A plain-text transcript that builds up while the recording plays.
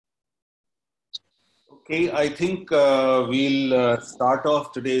Okay, I think we'll start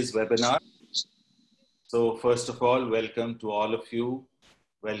off today's webinar. So first of all, welcome to all of you.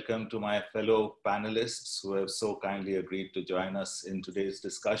 Welcome to my fellow panelists who have so kindly agreed to join us in today's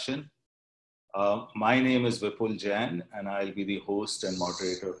discussion. My name is Vipul Jain, and I'll be the host and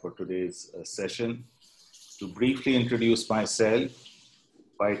moderator for today's session. To briefly introduce myself,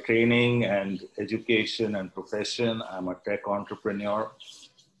 by training and education and profession, I'm a tech entrepreneur.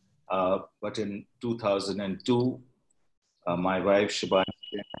 But in 2002, my wife Shibani,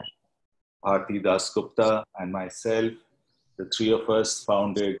 Bharti Dasgupta, and myself, the three of us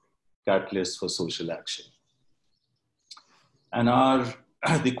founded Catalyst for Social Action. And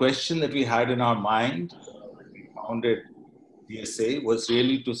the question that we had in our mind when we founded CSA was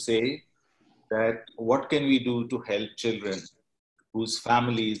really to say that what can we do to help children whose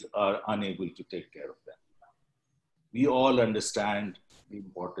families are unable to take care of them? We all understand the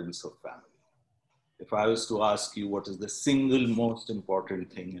importance of family. If I was to ask you what is the single most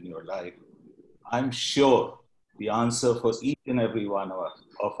important thing in your life, I'm sure the answer for each and every one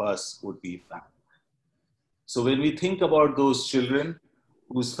of us would be family. So when we think about those children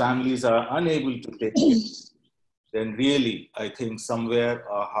whose families are unable to take care, then really, I think somewhere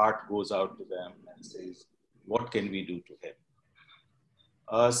our heart goes out to them and says, what can we do to help?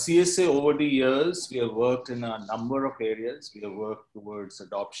 CSA over the years, we have worked in a number of areas. We have worked towards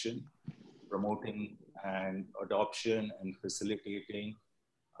adoption, promoting and adoption and facilitating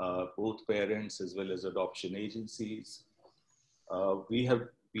both parents as well as adoption agencies.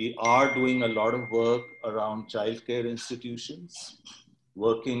 We are doing a lot of work around childcare institutions,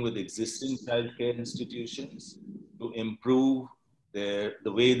 working with existing childcare institutions to improve the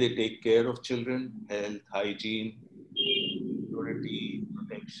way they take care of children, health, hygiene, security,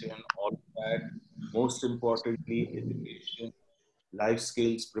 protection, all of that. Most importantly, education, life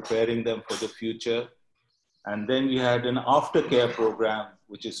skills, preparing them for the future. And then we had an aftercare program,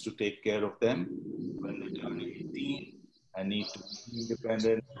 which is to take care of them when they turn 18 and need to be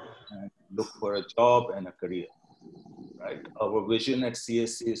independent and look for a job and a career, right? Our vision at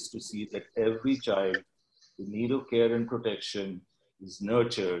CSA is to see that every child in need of care and protection is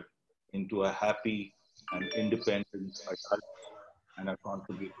nurtured into a happy and independent adult and a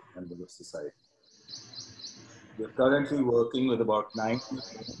contributing member of society. We are currently working with about 90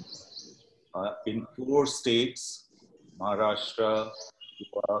 parents in 4 states, Maharashtra,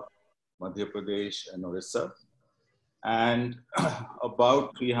 Goa, Madhya Pradesh, and Orissa, and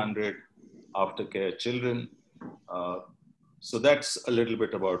about 300 aftercare children. So that's a little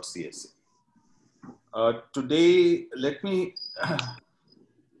bit about CSA. Today, let me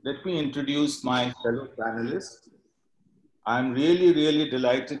introduce my fellow panelists. I'm really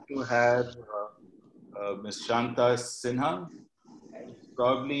delighted to have Ms. Shanta Sinha,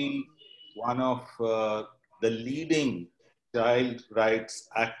 probably one of the leading child rights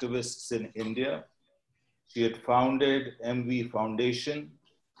activists in India. She had founded MV Foundation,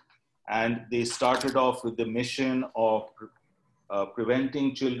 and they started off with the mission of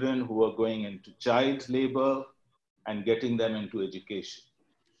preventing children who are going into child labor and getting them into education.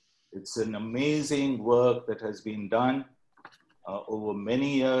 It's an amazing work that has been done over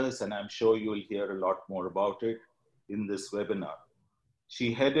many years, and I'm sure you'll hear a lot more about it in this webinar.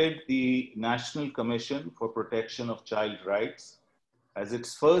 She headed the National Commission for Protection of Child Rights as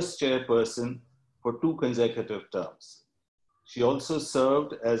its first chairperson for 2 consecutive terms. She also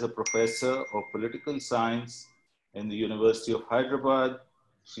served as a professor of political science in the University of Hyderabad.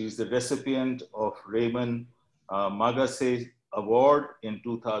 She's the recipient of Raymond Magsaysay Award in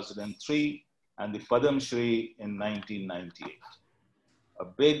 2003 and the Padam Shri in 1998. A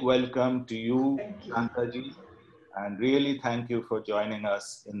big welcome to you, Shantaji, and really thank you for joining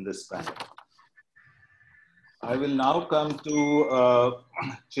us in this panel. I will now come to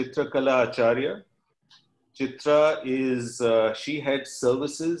Chitrakala Acharya. Chitra is, she heads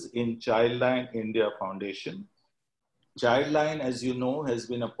services in Childline India Foundation. Childline, as you know, has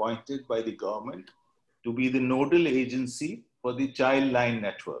been appointed by the government to be the nodal agency for the Childline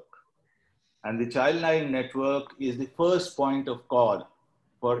network. And the Childline network is the first point of call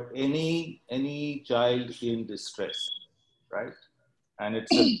for any child in distress, right? And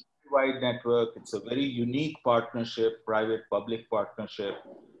it's a wide network. It's a very unique partnership, private-public partnership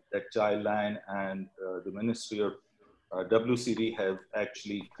that Childline and the Ministry of WCD have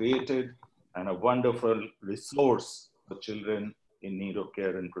actually created, and a wonderful resource for children in need of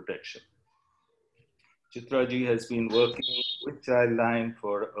care and protection. Chitraji has been working with Childline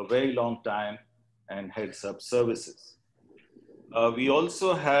for a very long time and heads up services. We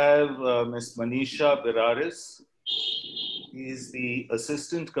also have Ms. Manisha Biraris. She is the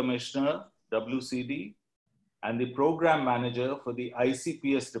Assistant Commissioner WCD, and the program manager for the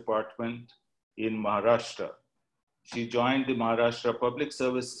ICPS department in Maharashtra. She joined the Maharashtra Public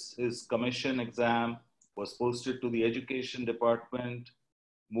Services Commission exam, was posted to the education department,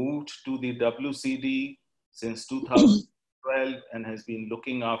 moved to the WCD since 2012, and has been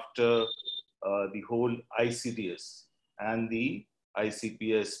looking after the whole ICDS and the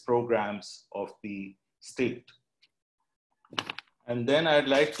ICPS programs of the state. And then I'd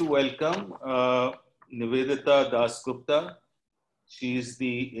like to welcome Nivedita Dasgupta. She is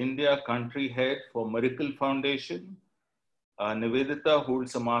the India country head for Miracle Foundation. Nivedita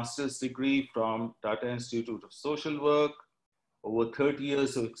holds a master's degree from Tata Institute of Social Work, over 30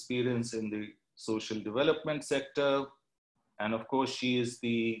 years of experience in the social development sector. And of course, she is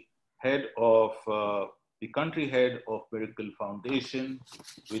the head of, the country head of Miracle Foundation,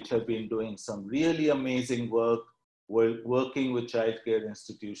 which have been doing some really amazing work, working with childcare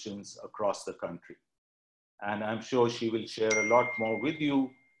institutions across the country. And I'm sure she will share a lot more with you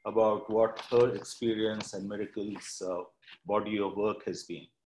about what her experience and Miracle's body of work has been.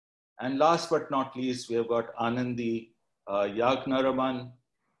 And last but not least, we have got Anandi Yagnaraman.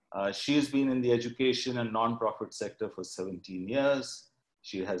 She's been in the education and nonprofit sector for 17 years.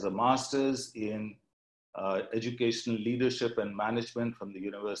 She has a master's in educational leadership and management from the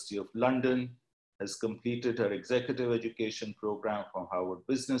University of London, has completed her executive education program from Harvard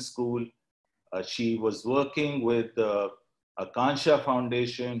Business School. She was working with the Akansha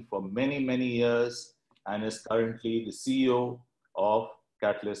Foundation for many, many years and is currently the CEO of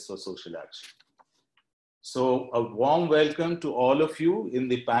Catalyst for Social Action. So a warm welcome to all of you in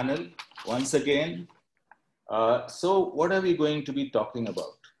the panel once again. So what are we going to be talking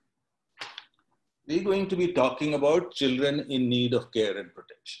about? We're going to be talking about children in need of care and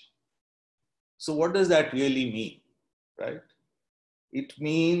protection. So what does that really mean, right? It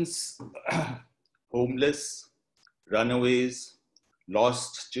means homeless, runaways,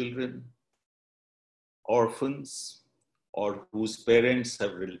 lost children, orphans, or whose parents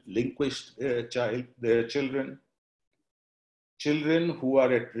have relinquished their children, children who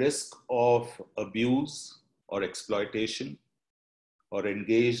are at risk of abuse or exploitation, or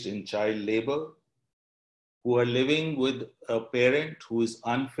engaged in child labor, who are living with a parent who is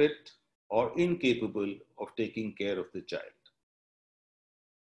unfit or incapable of taking care of the child.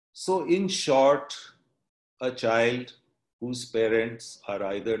 So in short, a child whose parents are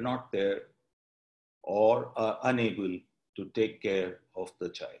either not there or are unable to take care of the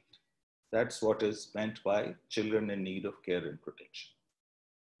child. That's what is meant by children in need of care and protection.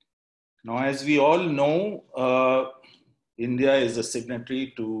 Now, as we all know, India is a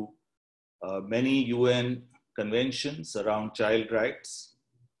signatory to many UN conventions around child rights.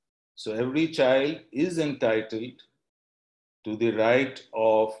 So every child is entitled to the right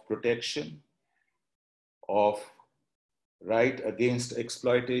of protection, of right against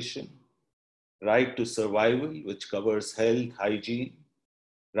exploitation, right to survival, which covers health, hygiene,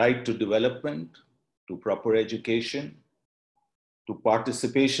 right to development, to proper education, to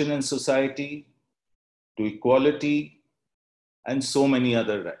participation in society, to equality, and so many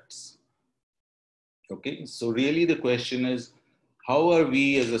other rights. Okay, so really the question is, how are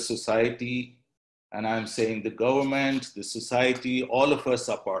we as a society, and I'm saying the government, the society, all of us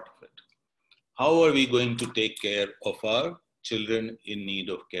are part of it. How are we going to take care of our children in need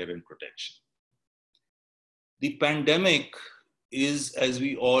of care and protection? The pandemic is, as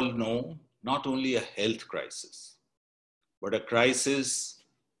we all know, not only a health crisis, but a crisis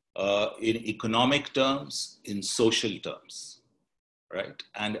in economic terms, in social terms, right?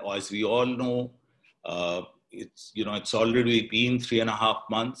 And as we all know, it's already been 3.5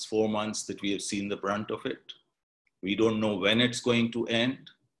 months, 4 months that we have seen the brunt of it. We don't know when it's going to end.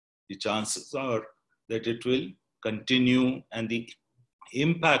 The chances are that it will continue, and the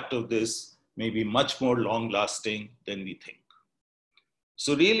impact of this may be much more long-lasting than we think.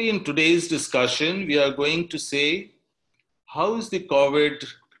 So really in today's discussion, we are going to say, how is the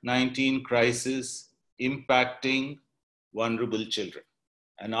COVID-19 crisis impacting vulnerable children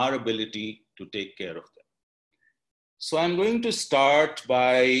and our ability to take care of them? So I'm going to start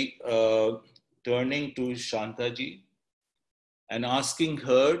by turning to Shantaji and asking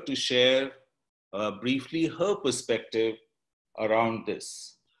her to share briefly her perspective around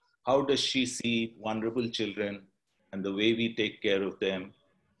this. How does she see vulnerable children and the way we take care of them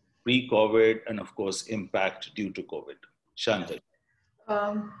pre-COVID and of course impact due to COVID? Shantaji.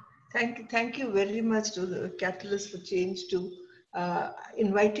 Thank you very much to the Catalyst for Change to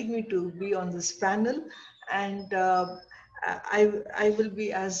inviting me to be on this panel, and I will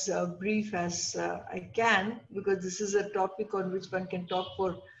be as brief as I can, because this is a topic on which one can talk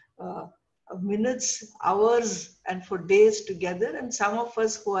for minutes, hours, and for days together. And some of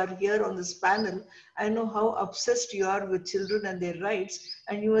us who are here on this panel, I know how obsessed you are with children and their rights,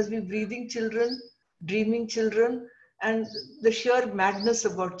 and you must be breathing children, dreaming children, and the sheer madness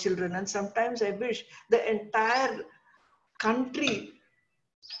about children. And sometimes I wish the entire country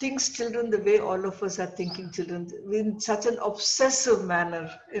thinks children the way all of us are thinking children, in such an obsessive manner,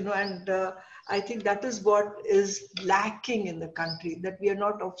 and I think that is what is lacking in the country, that we are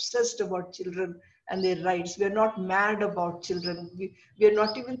not obsessed about children and their rights. We are not mad about children. We are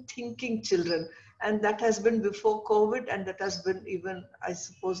not even thinking children. And that has been before COVID, and that has been even, I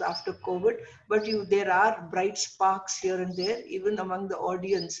suppose, after COVID. But there are bright sparks here and there, even among the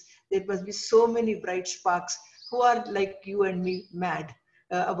audience. There must be so many bright sparks who are like you and me, mad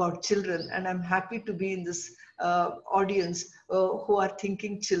about children, and I'm happy to be in this audience who are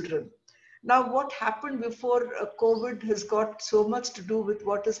thinking children. Now, what happened before COVID has got so much to do with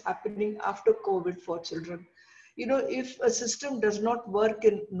what is happening after COVID for children. If a system does not work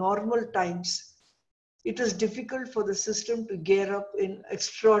in normal times, it is difficult for the system to gear up in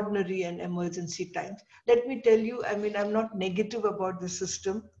extraordinary and emergency times. Let me tell you, I mean, I'm not negative about the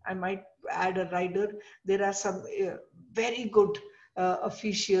system. I might add a rider. There are some very good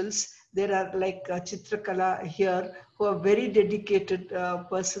officials. There are like Chitrakala here, who are very dedicated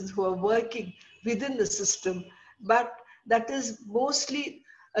persons who are working within the system. But that is mostly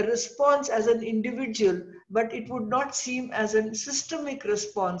a response as an individual, but it would not seem as a systemic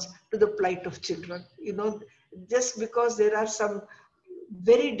response to the plight of children. Just because there are some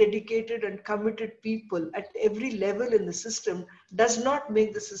very dedicated and committed people at every level in the system does not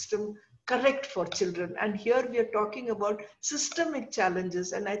make the system correct for children. And here we are talking about systemic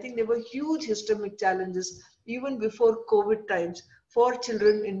challenges, and I think there were huge systemic challenges even before COVID times for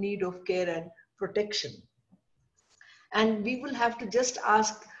children in need of care and protection. And we will have to just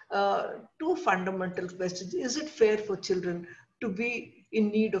ask two fundamental questions. Is it fair for children to be in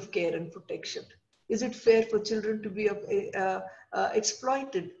need of care and protection? Is it fair for children to be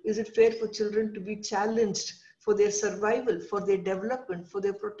exploited? Is it fair for children to be challenged for their survival, for their development, for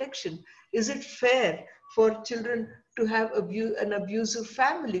their protection? Is it fair for children to have an abusive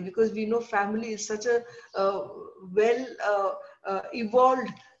family? Because we know family is such a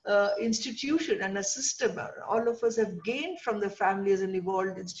evolved institution and a system. All of us have gained from the family as an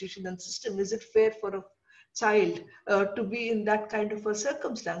evolved institution and system. Is it fair for a child to be in that kind of a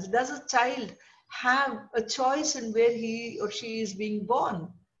circumstance? Does a child have a choice in where he or she is being born?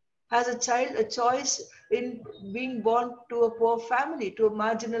 Has a child a choice in being born to a poor family, to a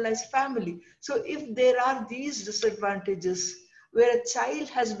marginalized family? So if there are these disadvantages where a child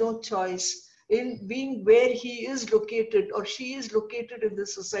has no choice in being where he is located or she is located in the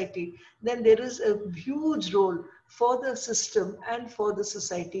society, then there is a huge role for the system and for the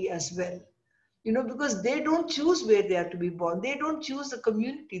society as well. Because they don't choose where they are to be born. They don't choose the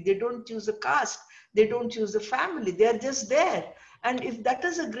community. They don't choose the caste. They don't choose the family. They are just there. And if that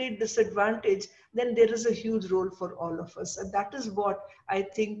is a great disadvantage, then there is a huge role for all of us. And that is what I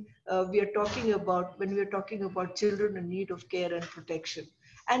think we are talking about when we are talking about children in need of care and protection.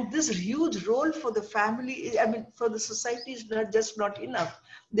 And this huge role for the family, I mean, for the society is not enough.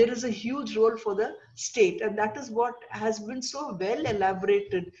 There is a huge role for the state. And that is what has been so well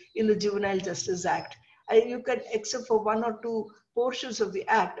elaborated in the Juvenile Justice Act. You can, except for one or two portions of the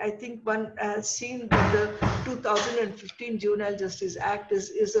act, I think one has seen that the 2015 Juvenile Justice Act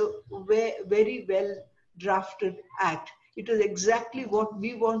is a very well drafted act. It is exactly what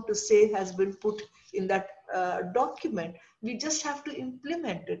we want to say has been put in that document. We just have to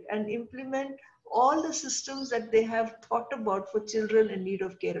implement it and implement all the systems that they have thought about for children in need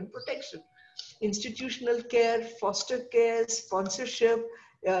of care and protection. Institutional care, foster care, sponsorship,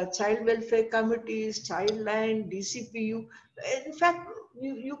 child welfare committees, childline, DCPU. In fact,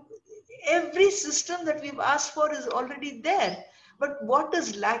 every system that we've asked for is already there. But what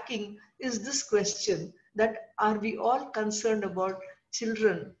is lacking is this question, that are we all concerned about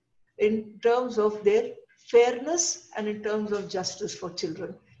children in terms of their fairness and in terms of justice for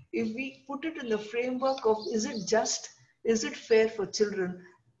children? If we put it in the framework of is it just, is it fair for children,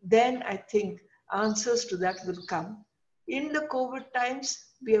 then I think answers to that will come. In the COVID times,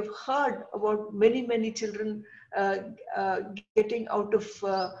 we have heard about many children getting out of,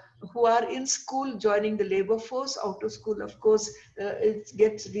 who are in school, joining the labor force. Out of school, of course, it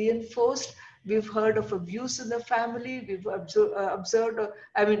gets reinforced. We've heard of abuse in the family. We've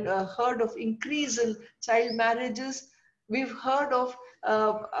heard of increase in child marriages. We've heard of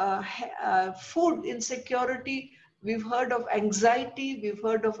food insecurity we've heard of anxiety, we've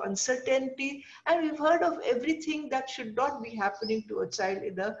heard of uncertainty, and we've heard of everything that should not be happening to a child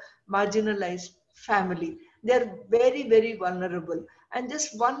in a marginalized family. They're very, very vulnerable. And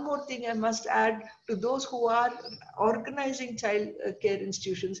just one more thing I must add to those who are organizing child care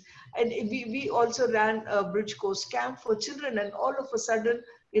institutions. And we also ran a bridge course camp for children, and all of a sudden,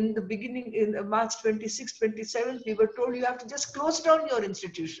 in the beginning, in March 26th, 27th, we were told you have to just close down your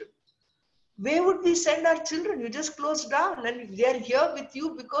institution. Where would we send our children? You just close down, and they're here with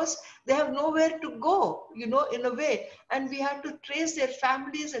you because they have nowhere to go, in a way. And we had to trace their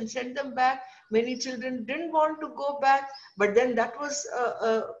families and send them back. Many children didn't want to go back, but then that was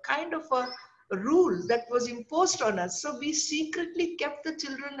a kind of a rule that was imposed on us. So we secretly kept the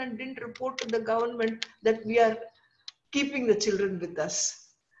children and didn't report to the government that we are keeping the children with us.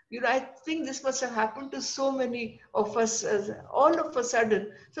 I think this must have happened to so many of us all of a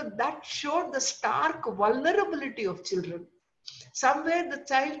sudden. So that showed the stark vulnerability of children. Somewhere the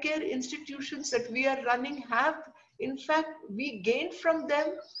childcare institutions that we are running have, in fact, we gained from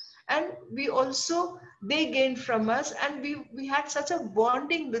them, and we also, they gained from us, and we had such a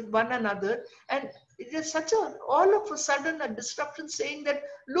bonding with one another. And it is such a, all of a sudden, a disruption saying that,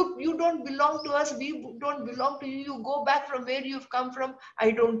 look, you don't belong to us, we don't belong to you, you go back from where you've come from, I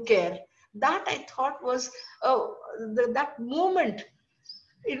don't care. That I thought was that moment,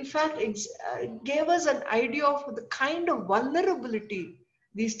 in fact, it gave us an idea of the kind of vulnerability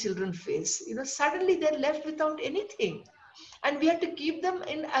these children face. Suddenly they're left without anything, and we had to keep them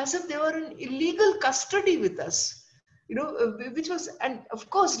in as if they were in illegal custody with us. Which was, and of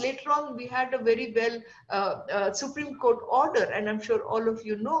course, later on we had a very well Supreme Court order, and I'm sure all of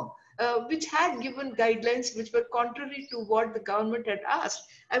you know, which had given guidelines which were contrary to what the government had asked.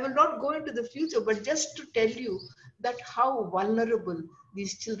 I will not go into the future, but just to tell you that how vulnerable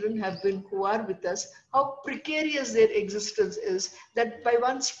these children have been who are with us, how precarious their existence is, that by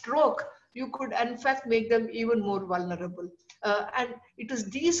one stroke, you could in fact make them even more vulnerable. And it is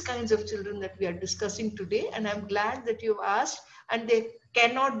these kinds of children that we are discussing today, and I'm glad that you've asked. And they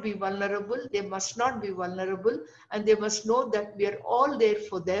cannot be vulnerable, they must not be vulnerable, and they must know that we are all there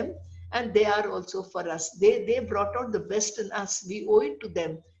for them, and they are also for us. They brought out the best in us, we owe it to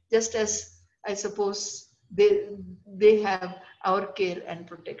them, just as I suppose they have our care and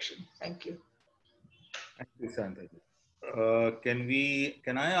protection. Thank you. Thank you, Santa.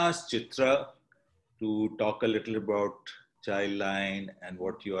 Can I ask Chitra to talk a little about Childline and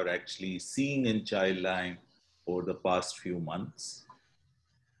what you are actually seeing in Childline over the past few months?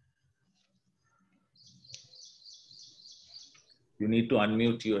 You need to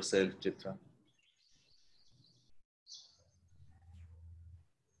unmute yourself, Chitra.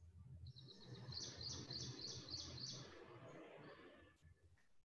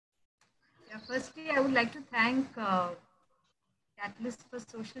 Yeah, firstly, I would like to thank Catalyst for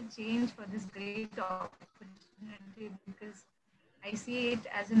Social Change for this great opportunity, because I see it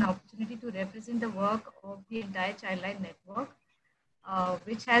as an opportunity to represent the work of the entire Childline network,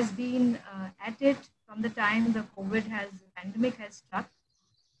 which has been at it from the time the pandemic has struck.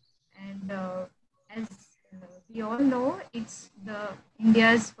 And as we all know, it's the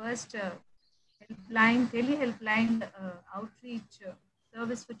India's first tele-helpline outreach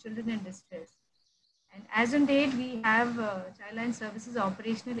service for children in distress. And as on date, we have Childline services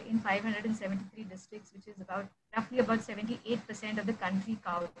operational in 573 districts, which is roughly about 78% of the country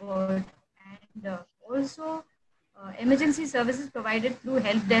covered. And also emergency services provided through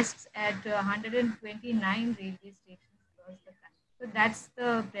help desks at 129 railway stations across the country. So that's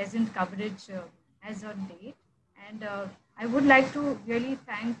the present coverage as on date. And I would like to really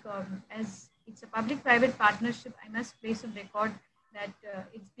thank, as it's a public-private partnership, I must place on record that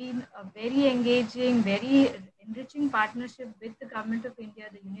it's been a very engaging, very enriching partnership with the Government of India,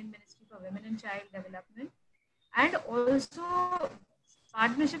 the Union Ministry for Women and Child Development, and also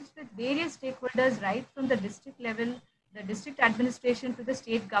partnerships with various stakeholders right from the district level, the district administration, to the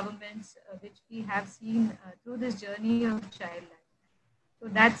state governments, which we have seen through this journey of child life. So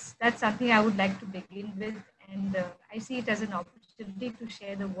that's something I would like to begin with, and I see it as an opportunity to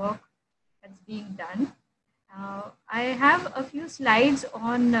share the work that's being done. I have a few slides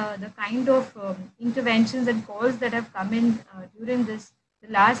on the kind of interventions and calls that have come in during the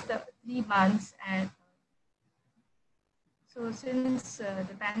last 3 months. And so since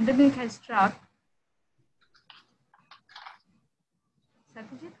the pandemic has struck,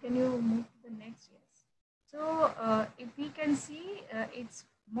 Satyajit, can you move to the next? Yes. So if we can see, it's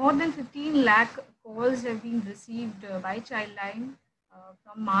more than 15 lakh calls have been received by Childline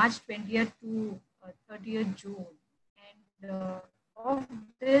from March 20th to 30th June. And of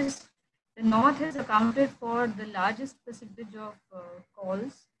this, the The north has accounted for the largest percentage of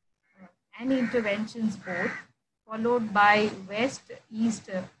calls and interventions both, followed by west, east,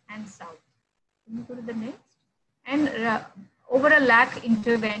 and south. Can you go to the next? And over a lakh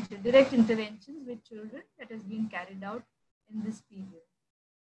intervention, direct interventions with children that has been carried out in this period.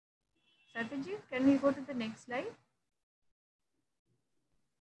 Satyajit, can we go to the next slide?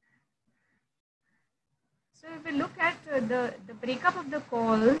 So if we look at the breakup of the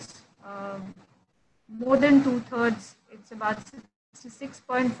calls, more than 2/3, it's about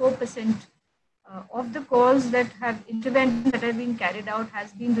 66.4% of the calls that have interventions that have been carried out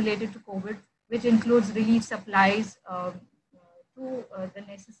has been related to COVID, which includes relief supplies to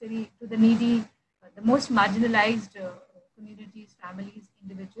the needy, the most marginalized communities, families,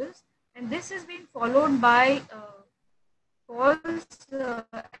 individuals. And this has been followed by calls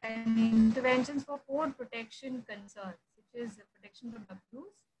and interventions for core protection concerns, which is protection from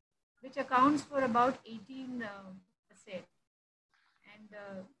abuse, which accounts for about 18%. And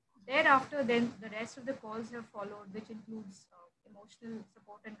thereafter, then the rest of the calls have followed, which includes emotional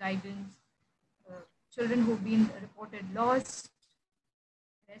support and guidance, children who've been reported lost,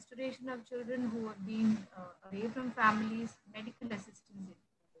 restoration of children who have been away from families, medical assistance.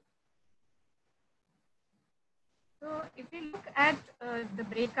 So if we look at the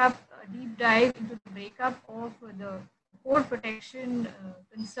breakup, deep dive into the breakup of the core protection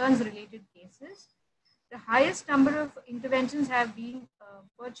concerns related cases, the highest number of interventions have been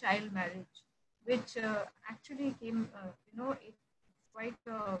for child marriage, which actually came, it's quite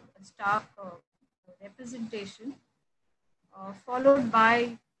a stark representation, followed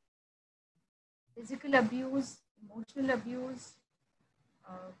by physical abuse, emotional abuse,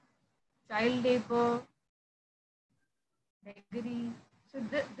 child labor, beggary. So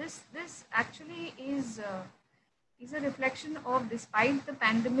this actually is a reflection of, despite the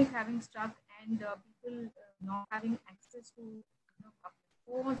pandemic having struck and people not having access to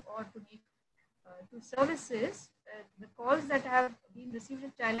phones or to make to services, the calls that have been received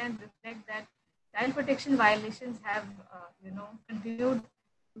at Thailand reflect that child protection violations have continued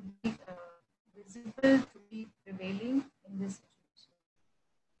to be visible, to be prevailing in this situation.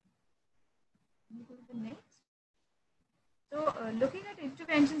 Can you go to the next? So, looking at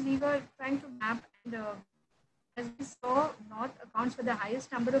interventions, we were trying to map, and as we saw, North accounts for the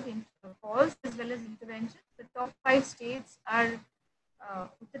highest number of calls as well as interventions. The top 5 states are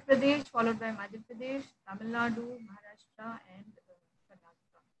Uttar Pradesh, followed by Madhya Pradesh, Tamil Nadu, Maharashtra, and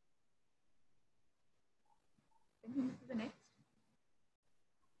Karnataka. Can you move to the next?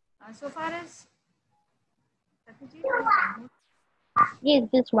 So far as Satyajit, yes,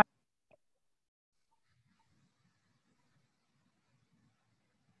 just one.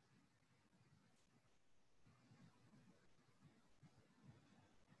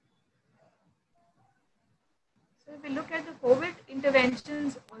 so if we look at the COVID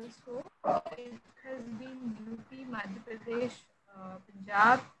interventions also, it has been UP, Madhya Pradesh,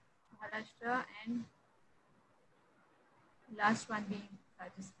 Punjab, Maharashtra, and last one being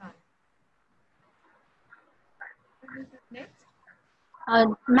Rajasthan. Next.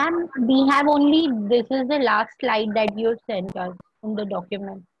 Ma'am, we have only, this is the last slide that you sent us in the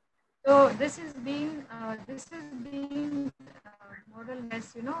document. So this is being more or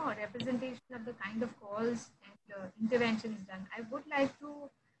less, a representation of the kind of calls and interventions done. I would like to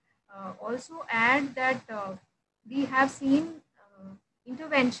also add that we have seen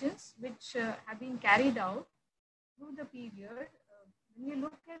interventions which have been carried out through the period. When you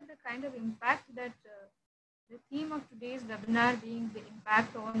look at the kind of impact that the theme of today's webinar being the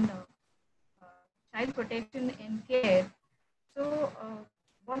impact on child protection and care. So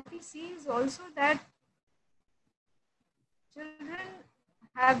what we see is also that children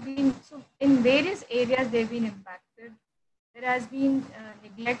have been, so in various areas they've been impacted. There has been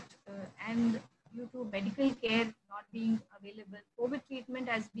neglect and due to medical care not being available. COVID treatment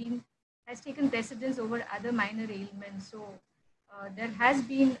has taken precedence over other minor ailments. So there has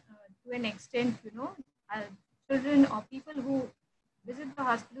been to an extent, children or people who visit the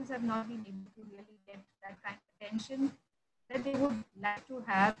hospitals have not been able to really get that kind of attention that they would like to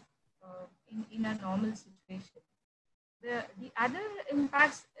have in a normal situation. The other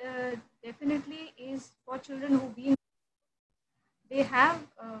impacts definitely is for children they have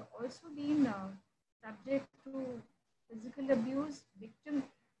also been subject to physical abuse.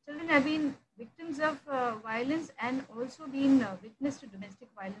 Children have been victims of violence and also been witness to domestic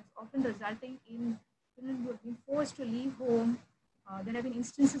violence, often resulting in children who have been forced to leave home. There have been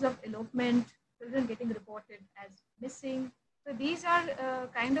instances of elopement, children getting reported as missing. So these are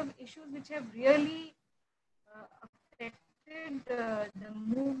kind of issues which have really affected the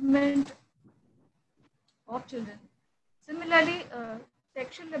movement of children. Similarly,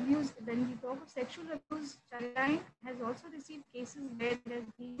 sexual abuse, when we talk of sexual abuse, Childline has also received cases where there has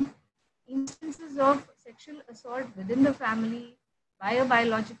been instances of sexual assault within the family by a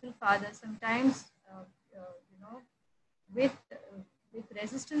biological father, sometimes, with, with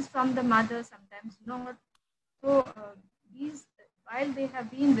resistance from the mother, sometimes not. So these, while they have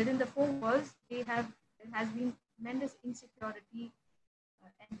been within the four walls, there has been tremendous insecurity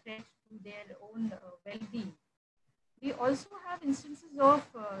and threat to their own well-being. We also have instances of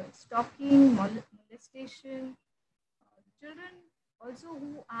stalking, molestation, children also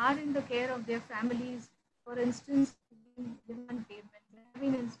who are in the care of their families, for instance, being living on pavement. There have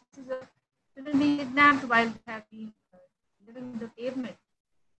been instances of children being kidnapped while they have been living on the pavement.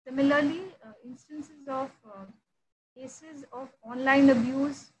 Similarly, instances of cases of online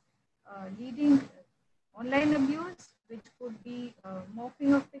abuse, leading online abuse, which could be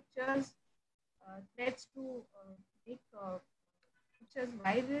morphing of pictures, threats to make pictures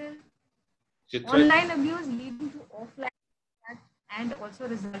viral, Chitra, online abuse leading to offline attacks and also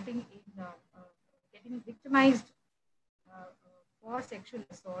resulting in getting victimized for sexual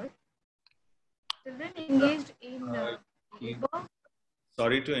assault. Children engaged in labor.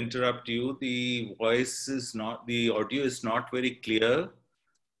 sorry to interrupt you. The voice is not, the audio is not very clear.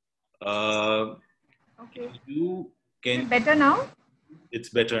 Okay. You Is can. it better now? It's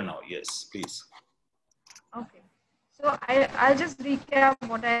better now. Yes, please. Okay. So I'll just recap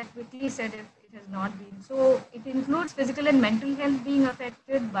what I quickly said if it has not been. So it includes physical and mental health being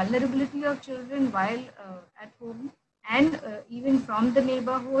affected, vulnerability of children while at home and even from the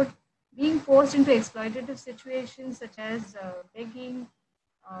neighborhood, being forced into exploitative situations such as begging,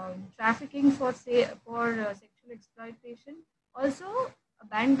 trafficking for sexual exploitation. Also,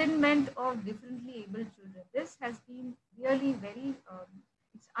 abandonment of differently abled children. This has been really very,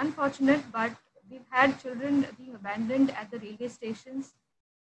 it's unfortunate, but we've had children being abandoned at the railway stations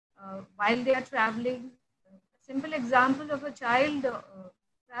while they are traveling. A simple example of a child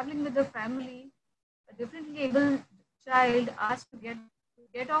traveling with the family, a differently able child asked to get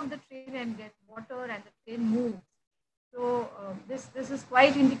off the train and get water, and the train moves. So this is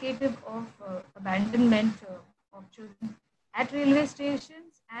quite indicative of abandonment of children at railway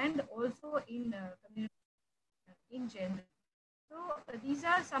stations and also in community in general. So these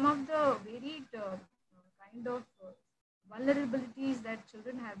are some of the varied kind of vulnerabilities that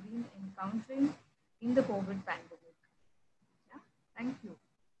children have been encountering in the COVID pandemic. Yeah, thank you.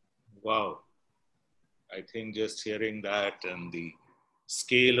 Wow. I think just hearing that and the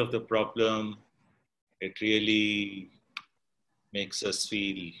scale of the problem, it really makes us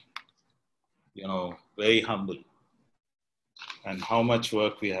feel, very humble and how much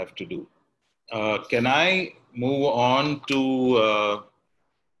work we have to do. Can I move on to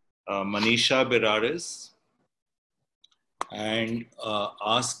Manisha Beraris and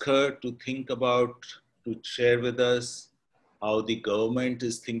ask her to to share with us how the government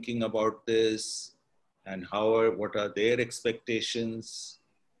is thinking about this and what are their expectations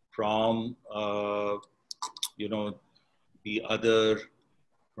from,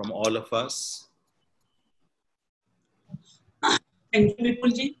 from all of us. Thank you,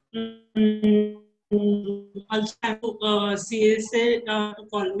 Vipulji. Also, I have CSA to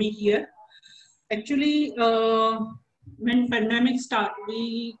call me here. Actually, when pandemic start,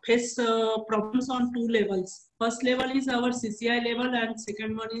 we face problems on two levels. First level is our CCI level, and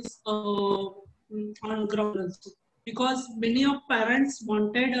second one is on ground also. Because many of parents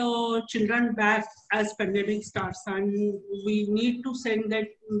wanted children back as pandemic starts, and we need to send that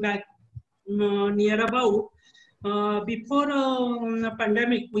back near about. Before the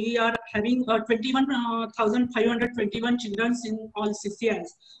pandemic, we are having 21,521 children in all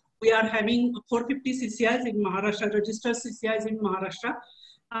CCIs. We are having 450 CCIs in Maharashtra, registered CCIs in Maharashtra.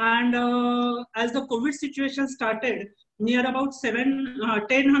 And as the COVID situation started, near about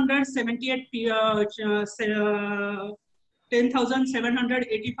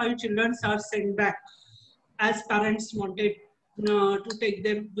 10,785 children are sent back as parents wanted to take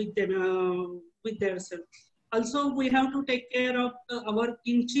them with themselves. Also, we have to take care of our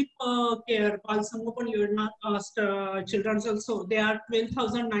kinship care, Balsangopan Yojana children also. They are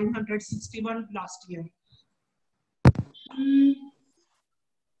 12,961 last year.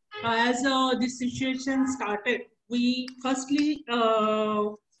 As this situation started, we firstly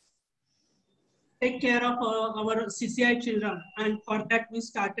take care of our CCI children, and for that we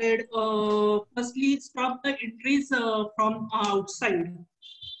started firstly stop the entries from outside.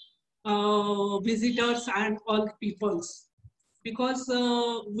 Visitors and all peoples, because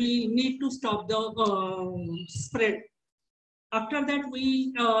we need to stop the spread. After that,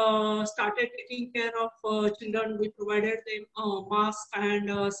 we started taking care of children. We provided them masks and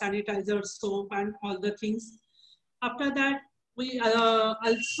sanitizers, soap, and all the things. After that, we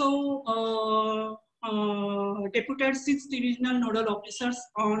also deputed 6 divisional nodal officers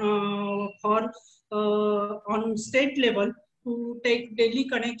on state level to take daily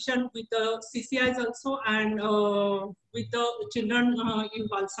connection with the CCIs also, and with the children in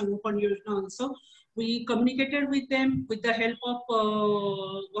Bal Sangopan Yojana also. We communicated with them with the help of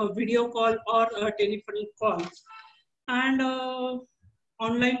a video call or a telephonic call. And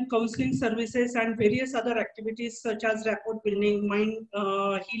online counseling services and various other activities such as rapport building, mind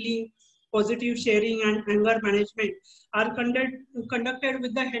healing, positive sharing, and anger management are conducted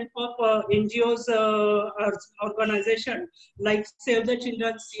with the help of NGOs organization like Save the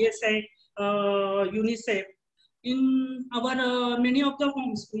Children, CSA, UNICEF. In our many of the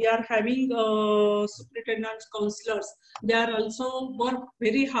homes, we are having superintendents, counselors. They are also work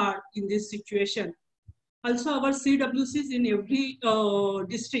very hard in this situation. Also, our CWCs in every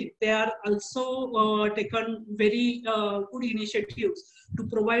district, they are also taken very good initiatives to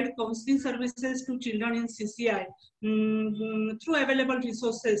provide counseling services to children in CCI through available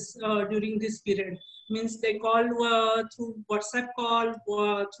resources during this period. Means they call through WhatsApp call,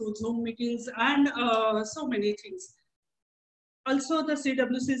 through Zoom meetings, and so many things. Also, the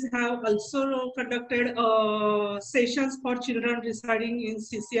CWCs have also conducted sessions for children residing in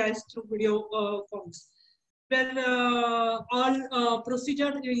CCIs through video calls, where all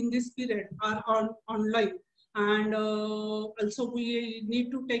procedures in this period are online. And also we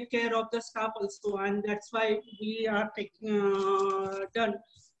need to take care of the staff also, and that's why we are taking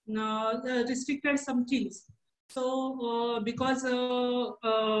restricted some things. So because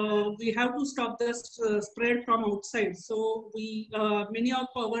we have to stop the spread from outside, so we many of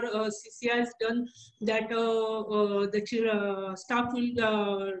our CCIs done that the staff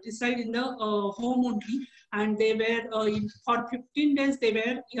will reside in the home only, and they were for 15 days, they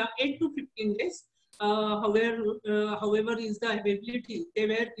were 8 to 15 days. However is the availability, they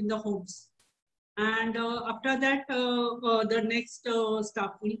were in the homes. And after that, the next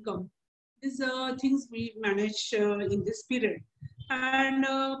staff will come. These things we manage in this period. And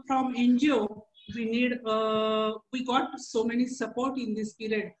from NGO, we got so many support in this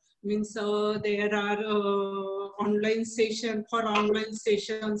period. Means there are online sessions,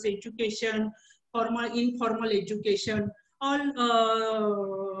 education, formal, informal education. All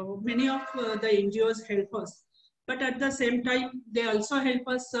many of the NGOs help us. But at the same time, they also help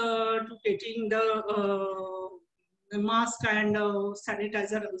us to getting the mask and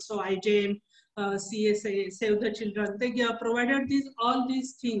sanitizer, also IJM, CSA, Save the Children. They provided all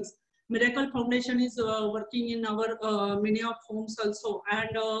these things. Miracle Foundation is working in our many of homes also,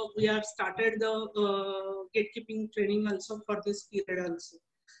 and we have started the gatekeeping training also for this period also.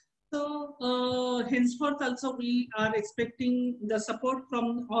 So henceforth also we are expecting the support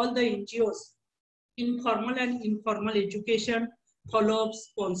from all the NGOs in formal and informal education, follow-up,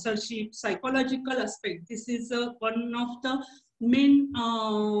 sponsorship, psychological aspect. This is one of the main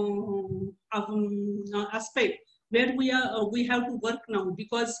aspect where we have to work now,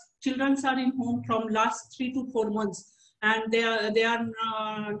 because children are in home from last 3 to 4 months, and they are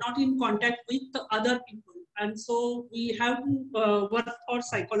not in contact with other people, and so we have to work for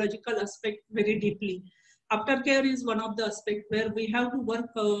psychological aspect very deeply. Aftercare is one of the aspects where we have to work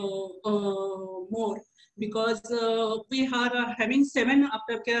more, because we are having 7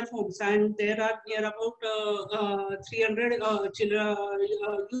 aftercare homes, and there are near about 300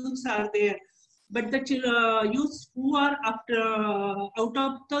 youths are there. But the youths who are out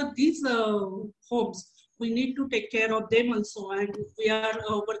of these homes, we need to take care of them also, and we are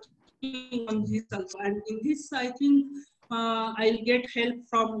working on this also. And in this, I think I'll get help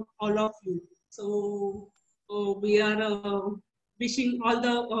from all of you. So we are wishing all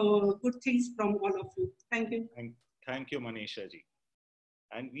the good things from all of you. Thank you. Thank you, Manisha ji.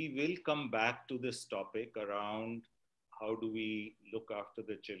 And we will come back to this topic around how do we look after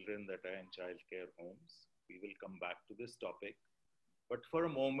the children that are in child care homes. We will come back to this topic. But for a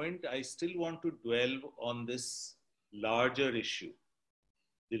moment, I still want to dwell on this larger issue.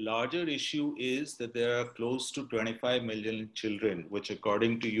 The larger issue is that there are close to 25 million children, which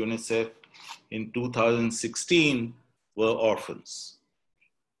according to UNICEF in 2016 were orphans.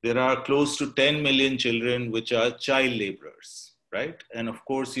 There are close to 10 million children which are child laborers, right? And of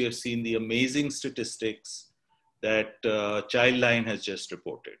course, you have seen the amazing statistics that Childline has just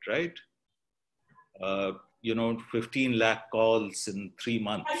reported, right? 15 lakh calls in 3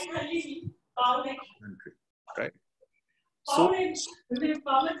 months, right?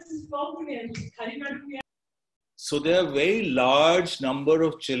 So there are a very large number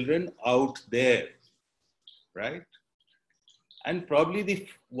of children out there, right? And probably the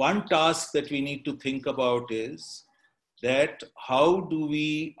one task that we need to think about is that how do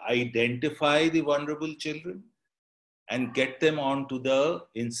we identify the vulnerable children and get them onto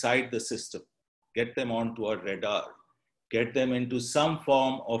inside the system, get them onto our radar, get them into some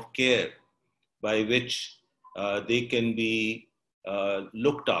form of care by which they can be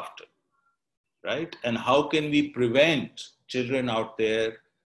looked after, right? And how can we prevent children out there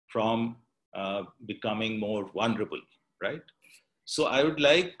from becoming more vulnerable, right? So I would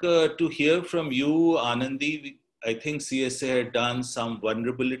like to hear from you, Anandi. I think CSA had done some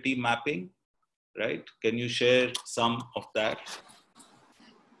vulnerability mapping, right? Can you share some of that?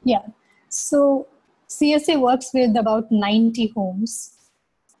 Yeah. So CSA works with about 90 homes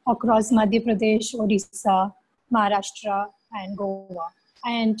across Madhya Pradesh, Odisha, Maharashtra, and Goa.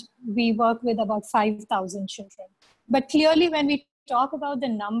 And we work with about 5,000 children. But clearly, when we talk about the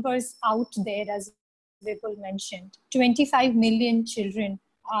numbers out there, as Vipul mentioned, 25 million children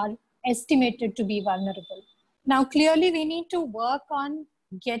are estimated to be vulnerable. Now, clearly, we need to work on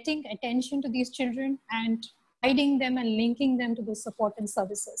getting attention to these children and guiding them and linking them to the support and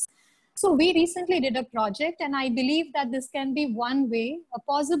services. So we recently did a project, and I believe that this can be one way, a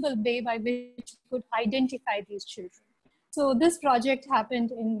possible way by which we could identify these children. So this project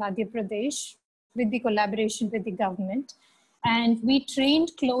happened in Madhya Pradesh with the collaboration with the government. And we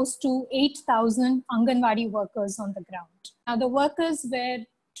trained close to 8,000 Anganwadi workers on the ground. Now the workers were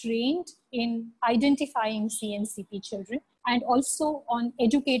trained in identifying CNCP children and also on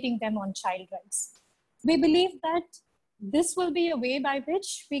educating them on child rights. We believe that this will be a way by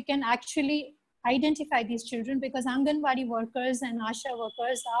which we can actually identify these children, because Anganwadi workers and Asha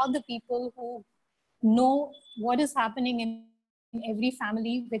workers are the people who know what is happening in every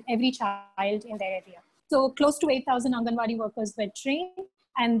family with every child in their area. So close to 8,000 Anganwadi workers were trained,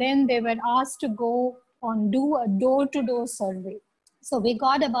 and then they were asked to go on do a door-to-door survey. So we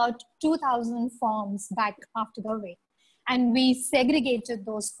got about 2,000 forms back after the survey, and we segregated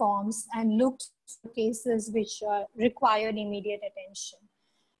those forms and looked for cases which required immediate attention.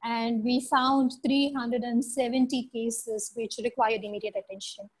 And we found 370 cases which required immediate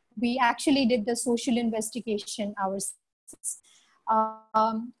attention. We actually did the social investigation ourselves.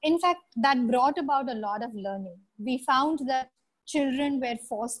 In fact, that brought about a lot of learning. We found that children were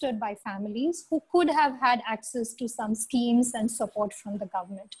fostered by families who could have had access to some schemes and support from the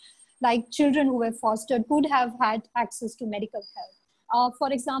government. Like children who were fostered could have had access to medical help.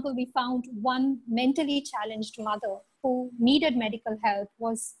 For example, we found one mentally challenged mother who needed medical help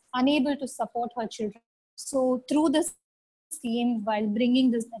was unable to support her children. So through this scheme, while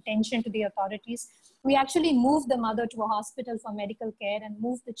bringing this attention to the authorities, we actually moved the mother to a hospital for medical care and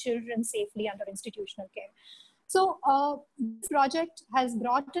moved the children safely under institutional care. So this project has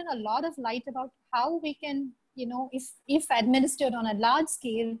brought in a lot of light about how we can, if administered on a large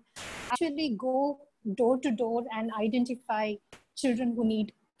scale, actually go door to door and identify children who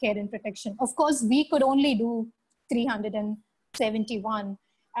need care and protection. Of course, we could only do 371,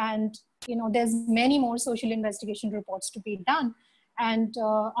 and there's many more social investigation reports to be done. And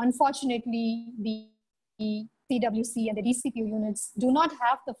unfortunately, the CWC and the DCPO units do not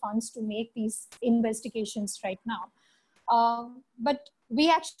have the funds to make these investigations right now. But we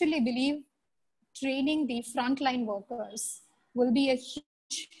actually believe training the frontline workers will be a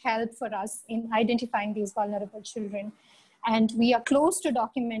huge help for us in identifying these vulnerable children. And we are close to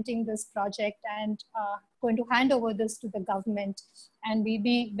documenting this project and going to hand over this to the government. And we'd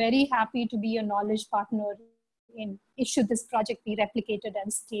be very happy to be a knowledge partner in should this project be replicated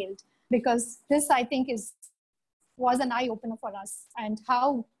and scaled. Because this, I think, was an eye-opener for us, and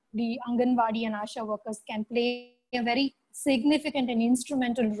how the Anganwadi and Asha workers can play a very significant and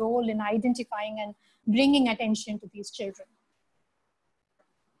instrumental role in identifying and bringing attention to these children.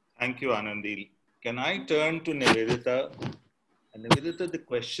 Thank you, Anandi. Can I turn to Nivedita? And Nivedita, the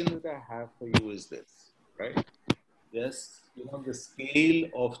question that I have for you is this, right? Yes, the scale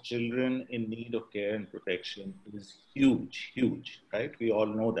of children in need of care and protection is huge, right? We all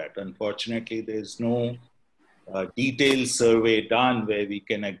know that. Unfortunately, there's no detailed survey done where we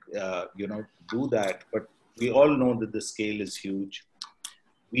can, do that. But we all know that the scale is huge.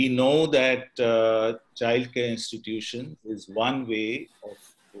 We know that childcare institutions is one way of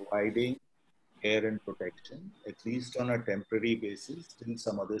providing care and protection, at least on a temporary basis, till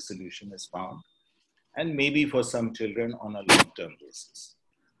some other solution is found, and maybe for some children on a long-term basis.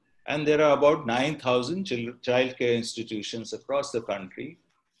 And there are about 9,000 childcare institutions across the country,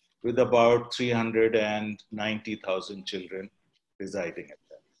 with about 390,000 children residing at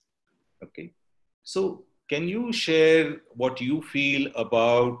them. Okay, so Can you share what you feel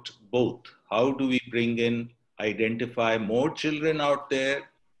about both? How do we identify more children out there,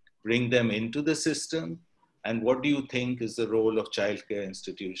 bring them into the system? And what do you think is the role of childcare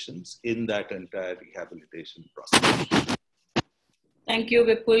institutions in that entire rehabilitation process? Thank you,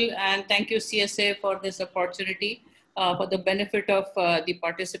 Vipul, and thank you, CSA, for this opportunity. For the benefit of the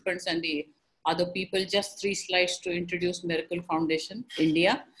participants and the other people, just 3 slides to introduce Miracle Foundation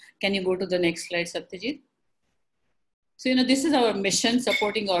India. Can you go to the next slide, Satyajit? So, this is our mission,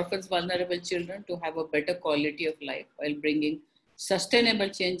 supporting orphans, vulnerable children to have a better quality of life while bringing sustainable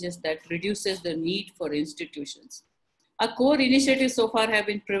changes that reduces the need for institutions. Our core initiatives so far have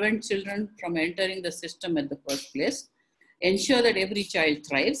been prevent children from entering the system in the first place, ensure that every child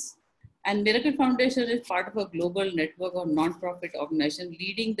thrives, and Miracle Foundation is part of a global network of non-profit organizations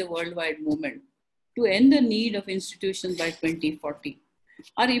leading the worldwide movement to end the need of institutions by 2040.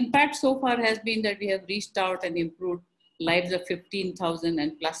 Our impact so far has been that we have reached out and improved lives of 15,000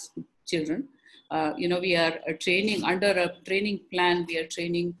 and plus children. We are training under a training plan. We are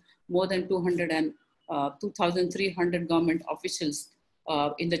training more than 2,300 government officials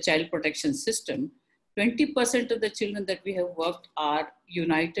in the child protection system. 20% of the children that we have worked are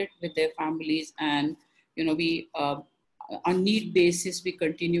united with their families, and we on need basis we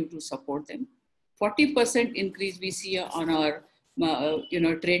continue to support them. 40% increase we see on our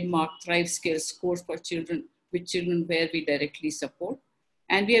trademark Thrive Scale scores for children with children where we directly support.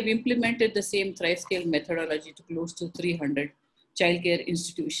 And we have implemented the same Thrive Scale methodology to close to 300 childcare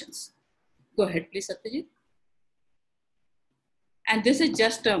institutions. Go ahead, please, Satyajit. And this is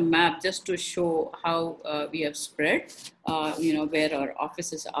just a map just to show how we have spread, where our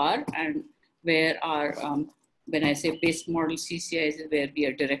offices are and where our, when I say base model CCIs is where we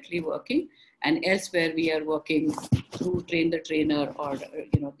are directly working, and elsewhere we are working through Train the Trainer or,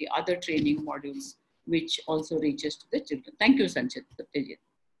 the other training modules, which also reaches to the children. Thank you, Satyajit.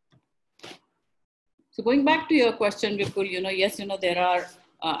 So going back to your question, Vipul, yes, there are,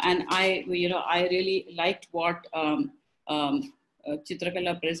 and I really liked what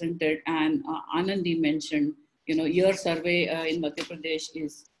Chitrakala presented and Anandi mentioned. Your survey in Madhya Pradesh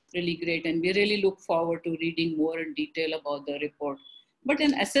is really great, and we really look forward to reading more in detail about the report. But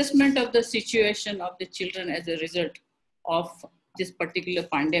an assessment of the situation of the children as a result of this particular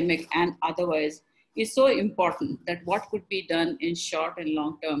pandemic and otherwise is so important that what could be done in short and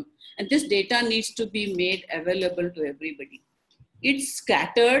long term. And this data needs to be made available to everybody. It's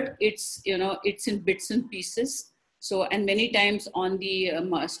scattered, it's in bits and pieces. So, and many times on the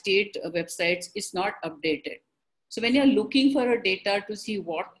state websites, it's not updated. So when you're looking for a data to see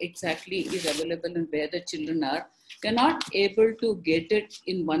what exactly is available and where the children are, you're not able to get it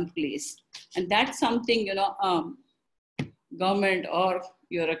in one place. And that's something, government or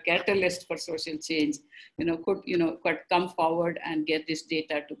you're a catalyst for social change, could come forward and get this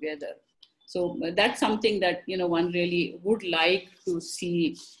data together. So that's something that, one really would like to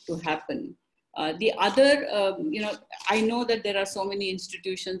see to happen. The other, I know that there are so many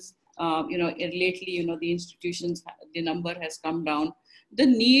institutions, lately, the institutions, the number has come down. The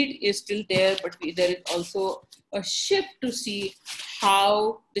need is still there, but there is also a shift to see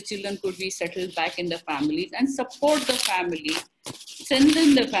how the children could be settled back in the families and support the family,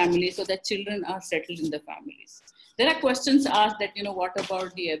 strengthen the family so that children are settled in the families. There are questions asked that, what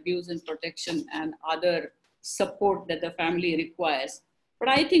about the abuse and protection and other support that the family requires? But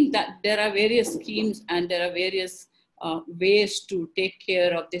I think that there are various schemes and there are various ways to take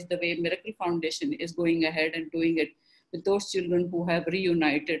care of this, the way Miracle Foundation is going ahead and doing it with those children who have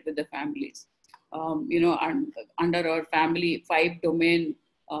reunited with the families. And under our family 5 domain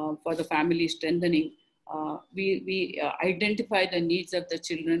for the family strengthening, we identify the needs of the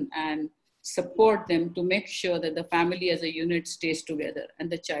children and support them to make sure that the family as a unit stays together and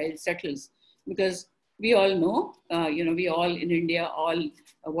the child settles. Because we all know, we all in India,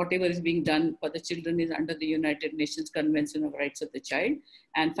 whatever is being done for the children is under the United Nations Convention of Rights of the Child,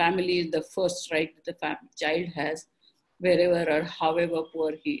 and family is the first right that the child has, wherever or however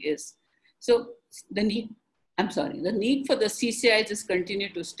poor he is. So the need for the CCIs is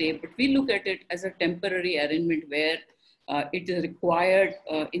continue to stay, but we look at it as a temporary arrangement where it is required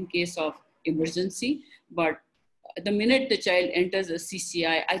in case of emergency. But the minute the child enters a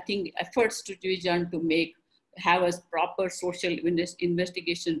CCI, I think efforts to be done to have a proper social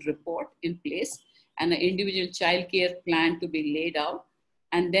investigation report in place and an individual child care plan to be laid out,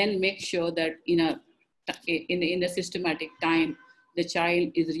 and then make sure that in a systematic time, the child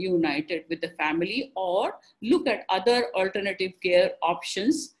is reunited with the family, or look at other alternative care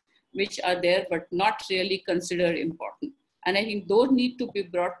options which are there but not really considered important. And I think those need to be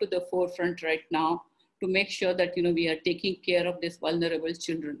brought to the forefront right now to make sure that, we are taking care of these vulnerable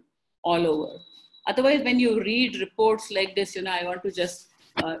children all over. Otherwise, when you read reports like this, I want to just,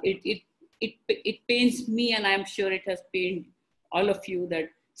 it pains me, and I'm sure it has pained all of you, that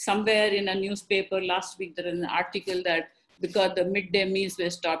somewhere in a newspaper last week, there is an article that because the midday meals were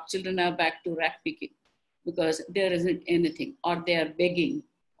stopped, children are back to rat picking because there isn't anything, or they are begging,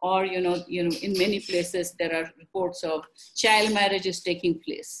 or, in many places there are reports of child marriages taking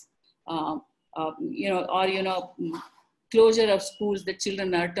place, closure of schools, the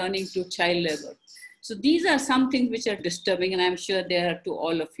children are turning to child labor. So these are some things which are disturbing, and I'm sure they are to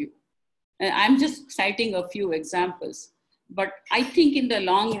all of you. And I'm just citing a few examples. But I think in the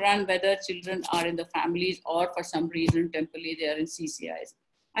long run, whether children are in the families or for some reason temporarily they are in CCIs,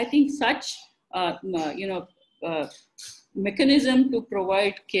 I think such mechanism to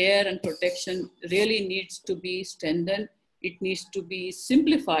provide care and protection really needs to be strengthened. It needs to be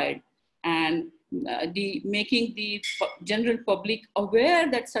simplified, and making the general public aware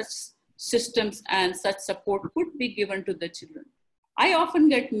that such systems and such support could be given to the children. I often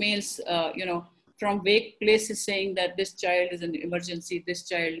get mails, from vague places saying that this child is an emergency, this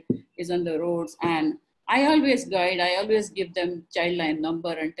child is on the roads, and I always give them childline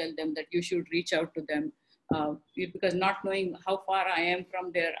number and tell them that you should reach out to them, because not knowing how far I am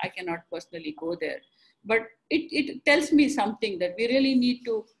from there, I cannot personally go there. But it tells me something that we really need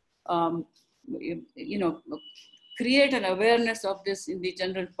to, create an awareness of this in the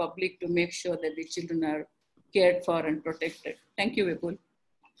general public to make sure that the children are cared for and protected. Thank you, Vipul.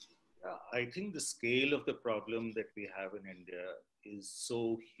 Yeah, I think the scale of the problem that we have in India is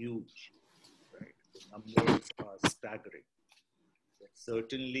so huge, right? The numbers are staggering. But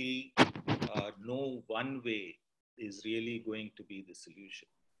certainly, no one way is really going to be the solution,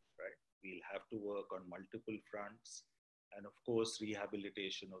 right? We'll have to work on multiple fronts. And of course,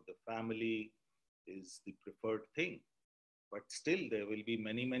 rehabilitation of the family is the preferred thing. But still, there will be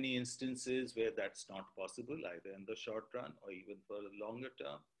many, many instances where that's not possible, either in the short run or even for the longer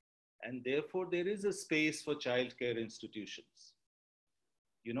term. And therefore, there is a space for childcare institutions.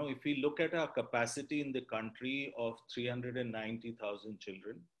 If we look at our capacity in the country of 390,000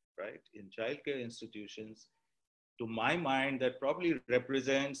 children, right, in childcare institutions, to my mind, that probably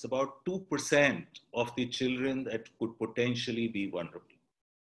represents about 2% of the children that could potentially be vulnerable,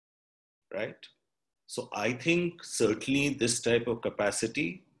 right? So I think certainly this type of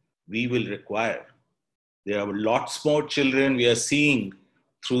capacity we will require. There are lots more children we are seeing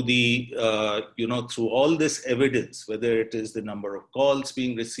through the, through all this evidence, whether it is the number of calls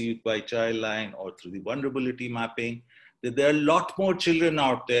being received by Childline or through the vulnerability mapping, that there are a lot more children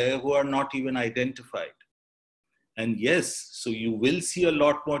out there who are not even identified. And yes, so you will see a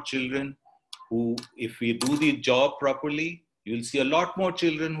lot more children who, if we do the job properly, you'll see a lot more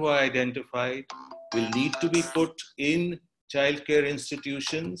children who are identified, will need to be put in childcare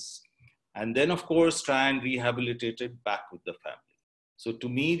institutions, and then of course try and rehabilitate it back with the family. So to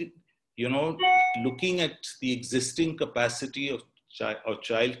me, looking at the existing capacity of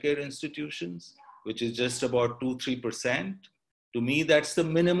childcare institutions, which is just about 2-3%, to me that's the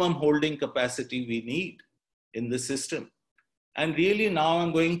minimum holding capacity we need in the system. And really now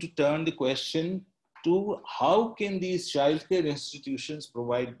I'm going to turn the question to how can these childcare institutions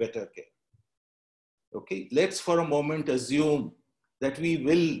provide better care? Okay, let's for a moment assume that we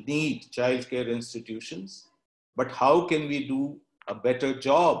will need childcare institutions, but how can we do a better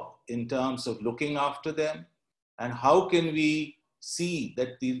job in terms of looking after them? And how can we see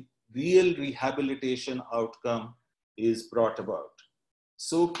that the real rehabilitation outcome is brought about?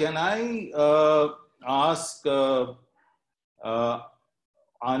 So can I ask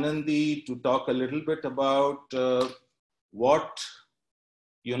Anandi to talk a little bit about what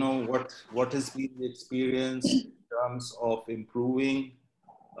has been the experience in terms of improving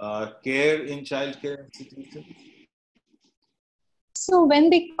care in childcare institutions? So when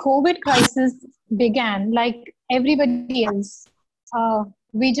the COVID crisis began, like everybody else,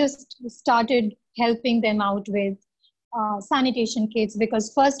 we just started helping them out with sanitation kits,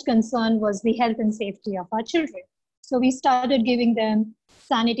 because first concern was the health and safety of our children. So we started giving them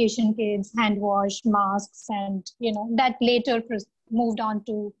sanitation kits, hand wash, masks, and that later moved on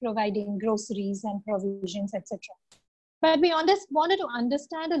to providing groceries and provisions, etc. But we wanted to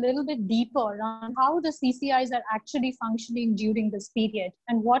understand a little bit deeper on how the CCIs are actually functioning during this period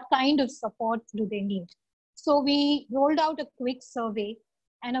and what kind of support do they need. So we rolled out a quick survey.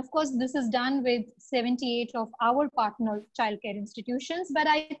 And of course, this is done with 78 of our partner childcare institutions. But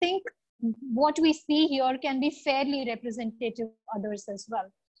I think what we see here can be fairly representative of others as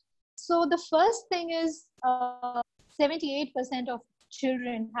well. So the first thing is 78% of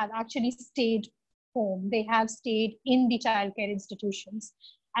children have actually stayed home. They have stayed in the childcare institutions.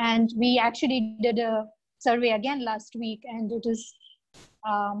 And we actually did a survey again last week, and it is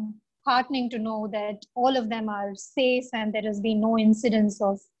heartening to know that all of them are safe and there has been no incidence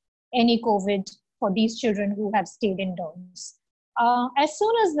of any COVID for these children who have stayed indoors. As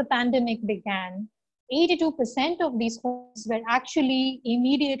soon as the pandemic began, 82% of these homes were actually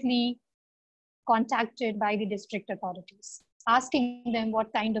immediately contacted by the district authorities, asking them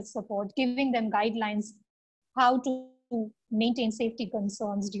what kind of support, giving them guidelines how to maintain safety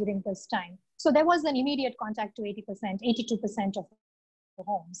concerns during this time. So there was an immediate contact to 80%, 82% of the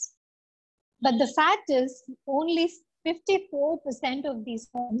homes. But the fact is, only 54% of these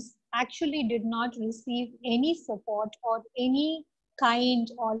homes actually did not receive any support or any kind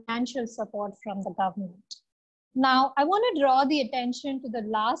or financial support from the government. Now, I want to draw the attention to the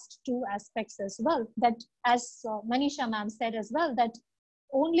last two aspects as well, that as Manisha ma'am said as well, that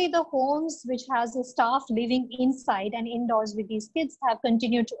only the homes which has the staff living inside and indoors with these kids have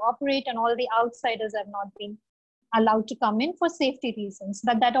continued to operate, and all the outsiders have not been allowed to come in for safety reasons.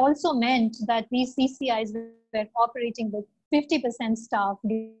 But that also meant that these CCIs were operating with 50% staff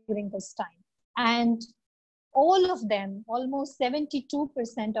during this time. And all of them, almost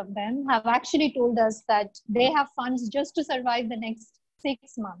 72% of them, have actually told us that they have funds just to survive the next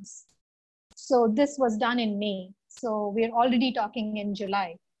 6 months. So this was done in May. So we're already talking in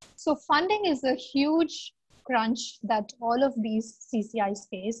July. So funding is a huge crunch that all of these CCIs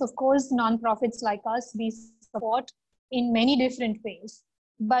face. Of course, nonprofits like us, we support in many different ways.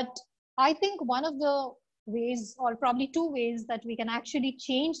 But I think one of the ways, or probably two ways, that we can actually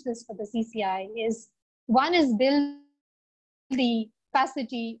change this for the CCI is, one is build the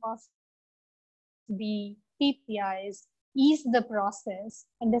capacity of the PPIs, ease the process.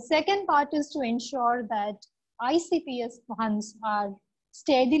 And the second part is to ensure that ICPS funds are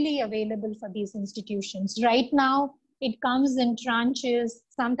steadily available for these institutions. Right now, it comes in tranches,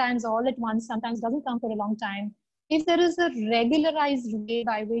 sometimes all at once, sometimes doesn't come for a long time. If there is a regularized way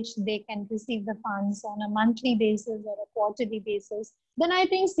by which they can receive the funds on a monthly basis or a quarterly basis, then I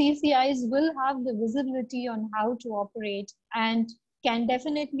think CCIs will have the visibility on how to operate and can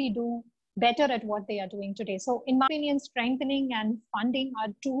definitely do better at what they are doing today. So in my opinion, strengthening and funding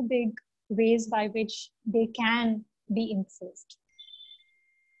are two big ways by which they can be improved.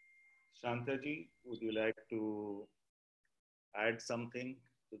 Shantaji, would you like to add something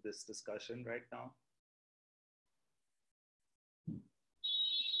to this discussion right now?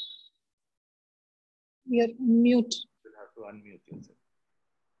 You're mute. You'll have to unmute yourself.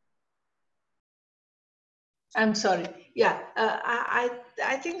 I'm sorry. Yeah,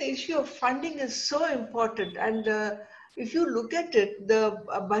 I think the issue of funding is so important. And if you look at it, the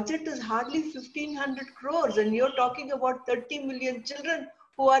budget is hardly 1,500 crores, and you're talking about 30 million children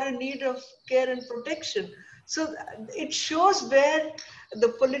who are in need of care and protection. So it shows where the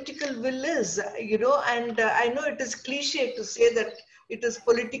political will is, you know, and I know it is cliche to say that it is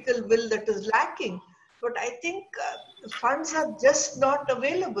political will that is lacking, but I think funds are just not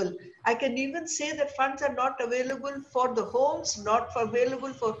available. I can even say that funds are not available for the homes, not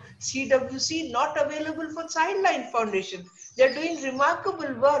available for CWC, not available for Childline Foundation. They're doing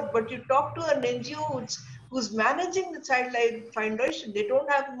remarkable work, but you talk to an NGO who's managing the Childline Foundation, they don't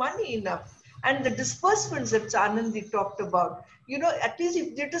have money enough. And the disbursements that Anandi talked about, you know, at least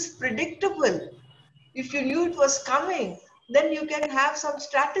if it is predictable, if you knew it was coming, then you can have some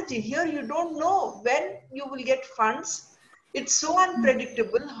strategy. Here you don't know when you will get funds. It's so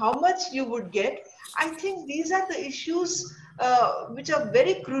unpredictable how much you would get. I think these are the issues which are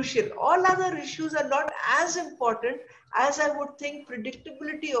very crucial. All other issues are not as important as I would think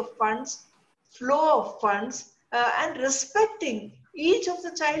predictability of funds, flow of funds, and respecting each of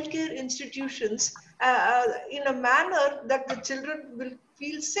the childcare institutions in a manner that the children will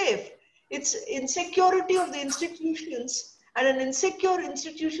feel safe. It's insecurity of the institutions, and an insecure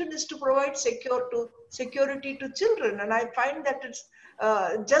institution is to provide security to children. And I find that it's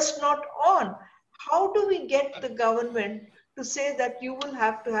just not on. How do we get the government to say that you will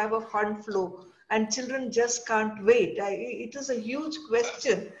have to have a fund flow and children just can't wait? It is a huge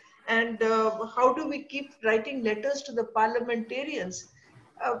question. And how do we keep writing letters to the parliamentarians?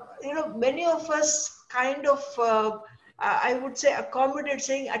 You know, many of us kind of, I would say, accommodate,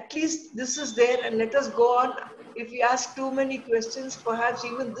 saying at least this is there and let us go on. If we ask too many questions, perhaps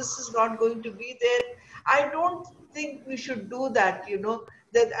even this is not going to be there. I don't think we should do that, you know.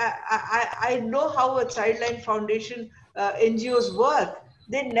 That I know how a Childline Foundation NGOs work.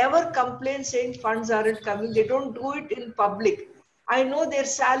 They never complain saying funds aren't coming. They don't do it in public. I know their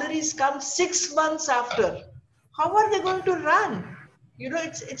salaries come 6 months after. How are they going to run?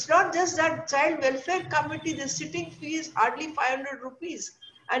 it's not just that child welfare committee, the sitting fee is hardly 500 rupees.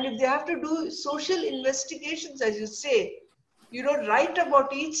 And if they have to do social investigations, as you say, write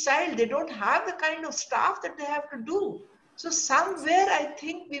about each child, they don't have the kind of staff that they have to do. So somewhere I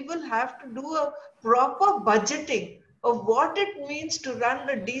think we will have to do a proper budgeting of what it means to run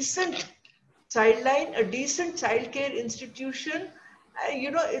a decent childline, a decent childcare institution.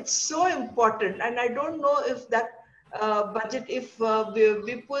 It's so important. And I don't know if that budget, if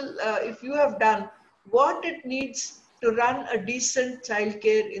if you have done what it needs to run a decent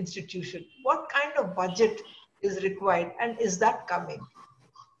childcare institution, what kind of budget is required, and is that coming?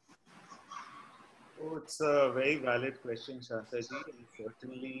 Oh, it's a very valid question, Shantaji. And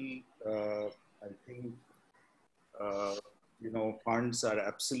certainly, I think, funds are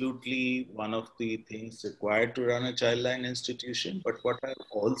absolutely one of the things required to run a childline institution. But what I've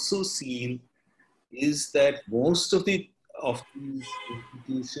also seen is that most of these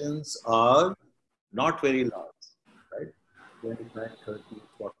institutions are not very large, right? 25, 30,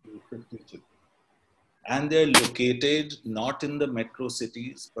 40, 50 children. And they're located not in the metro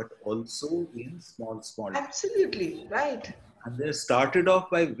cities, but also in small towns. Absolutely, right. And they're started off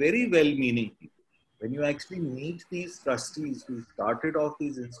by very well-meaning people. When you actually meet these trustees who started off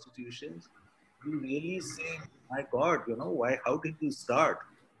these institutions, you really say, my God, how did you start,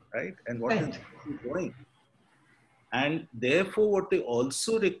 right? And what is you doing? And therefore, what they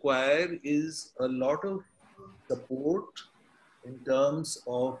also require is a lot of support in terms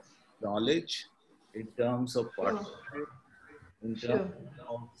of knowledge, in terms of partnership, in terms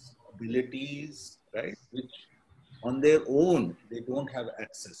of abilities, right? Which on their own, they don't have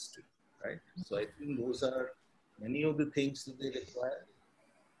access to, right? So I think those are many of the things that they require.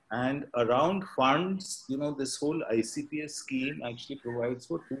 And around funds, this whole ICPS scheme actually provides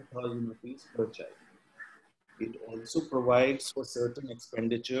for 2,000 rupees per child. It also provides for certain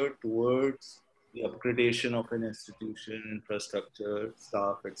expenditure towards the upgradation of an institution, infrastructure,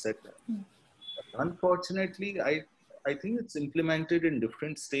 staff, etc. Unfortunately, I think it's implemented in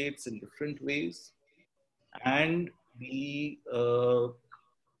different states in different ways. And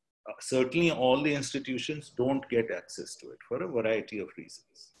certainly all the institutions don't get access to it for a variety of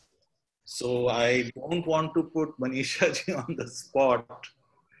reasons. So I don't want to put Manisha ji on the spot,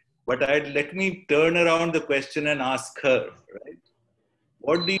 but let me turn around the question and ask her, right?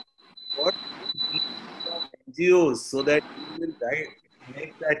 What do you need from NGOs so that you will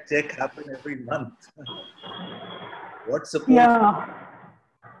make that check happen every month? What support? Yeah.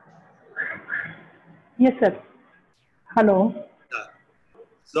 Yes, sir. Hello. Yeah.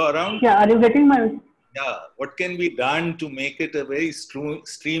 So around. Yeah, are you getting my? Yeah. What can be done to make it a very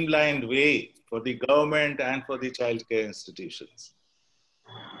streamlined way for the government and for the childcare institutions?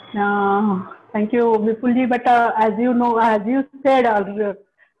 Thank you, Vipulji. But as you know, as you said earlier,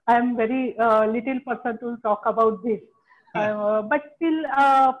 I am very little person to talk about this. But still,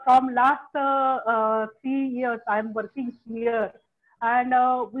 from last 3 years, I am working here, and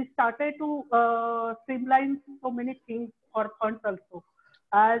we started to streamline so many things for funds also.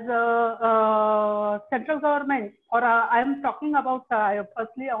 As central government, or I am talking about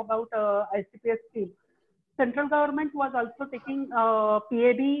firstly about ICPS scheme. Central government was also taking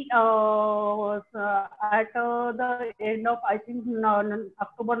PAB at the end of, I think,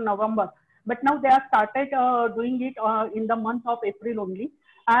 October, November. But now they have started doing it in the month of April only.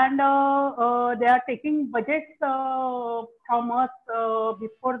 And they are taking budgets from us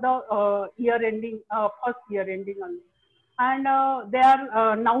before the year ending, first year ending only. And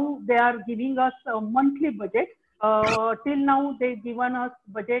now they are giving us a monthly budget. Till now, they've given us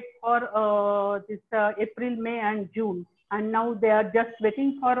budget for this April, May, and June. And now they are just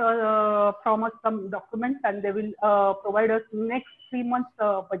waiting for from us some documents, and they will provide us next 3 months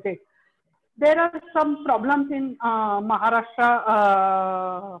budget. There are some problems in Maharashtra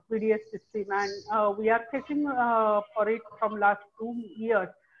PDS system, and we are facing for it from last 2 years.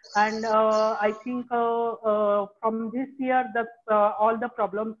 And I think from this year, all the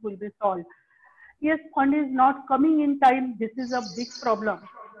problems will be solved. Yes, fund is not coming in time. This is a big problem.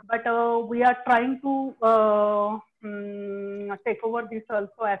 But we are trying to take over this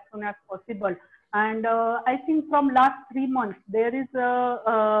also as soon as possible. And I think from last 3 months, there is,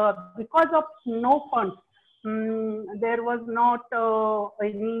 because of no funds, there was not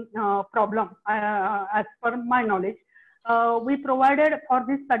any problem as per my knowledge. We provided for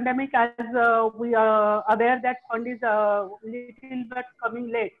this pandemic, as we are aware that fund is a little bit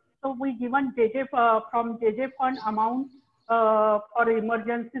coming late. So we given from JJ fund amount for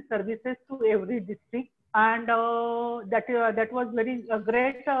emergency services to every district, and that was very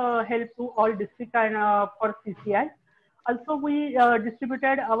great help to all district and for CCI. Also, we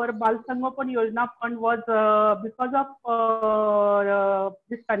distributed our Bal Sangopan Yojana fund was because of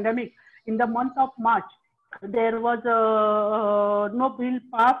this pandemic. In the month of March, there was no bill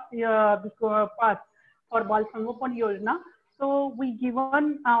passed for Bal Sangopan Yojana. So we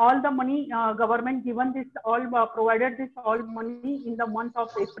given all the money, government given this all provided this all money in the month of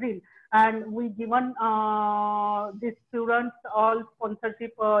April, and we given these students all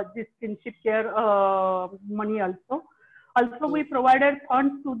sponsorship, this kinship care money also. Also, we provided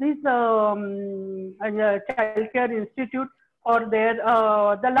funds to this child care institute for their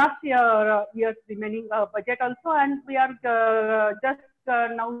the last year's remaining budget also, and we are just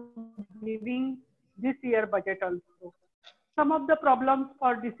now giving this year budget also. Some of the problems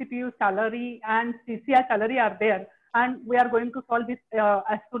for DCPU salary and CCI salary are there, and we are going to solve this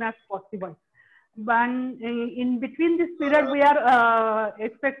as soon as possible. But in between this period, we are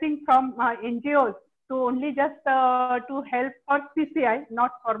expecting from NGOs to only just to help for CCI,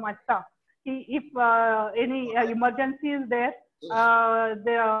 not for my staff. If any emergency is there,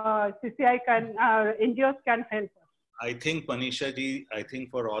 the CCI can, NGOs can help us. I think, Manisha ji, I think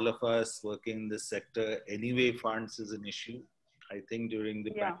for all of us working in this sector, anyway, funds is an issue. I think during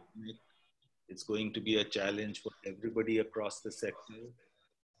the pandemic, it's going to be a challenge for everybody across the sector.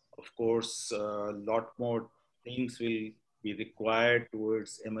 Of course, a lot more things will be required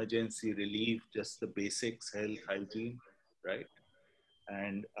towards emergency relief, just the basics, health, hygiene, right?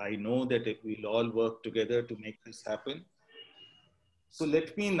 And I know that if we'll all work together to make this happen. So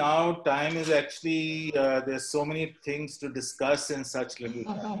let me now, time is actually, there's so many things to discuss in such little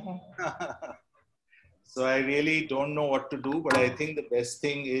time. So I really don't know what to do, but I think the best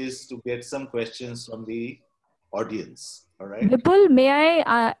thing is to get some questions from the audience. All right. Vipul, may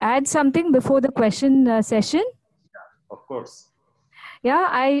I add something before the question session? Of course. Yeah,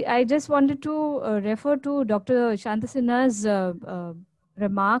 I just wanted to refer to Dr. Shanta Sinha's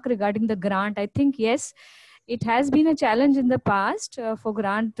remark regarding the grant. I think, yes, it has been a challenge in the past for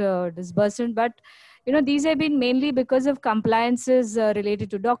grant disbursement, but these have been mainly because of compliances related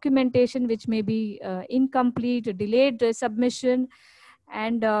to documentation, which may be incomplete, delayed submission.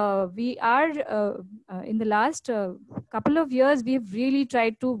 And we are, in the last couple of years, we've really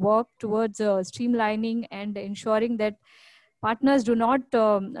tried to work towards streamlining and ensuring that partners do not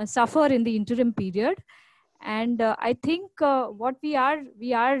suffer in the interim period. And I think what we are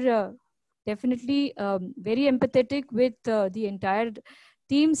definitely very empathetic with the entire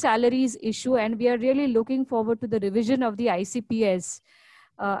team salaries issue, and we are really looking forward to the revision of the ICPS.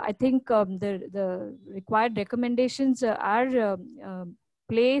 I think the required recommendations are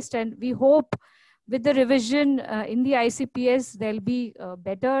placed, and we hope with the revision in the ICPS, there'll be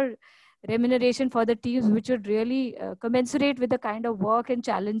better remuneration for the teams, which would really commensurate with the kind of work and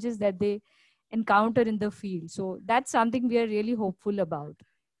challenges that they encounter in the field. So that's something we are really hopeful about.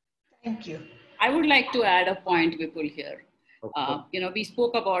 Thank you. I would like to add a point, Vipul, here. We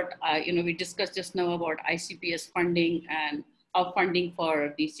spoke about, we discussed just now about ICPS funding and how funding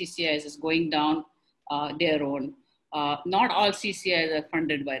for the CCIs is going down their own. Not all CCIs are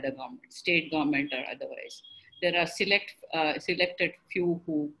funded by the government, state government or otherwise. There are selected few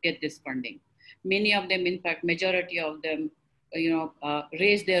who get this funding. Many of them, in fact, majority of them,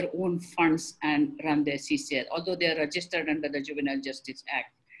 raise their own funds and run their CCIs, although they are registered under the Juvenile Justice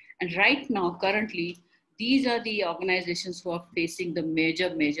Act. And right now, currently, these are the organizations who are facing the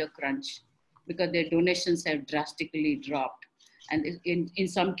major crunch because their donations have drastically dropped. And in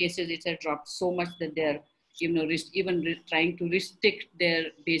some cases, it has dropped so much that they're even trying to restrict their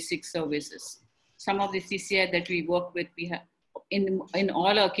basic services. Some of the CCI that we work with, we have in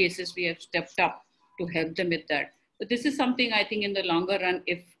all our cases, we have stepped up to help them with that. But this is something I think in the longer run,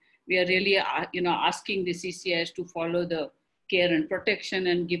 if we are really asking the CCIs to follow the care and protection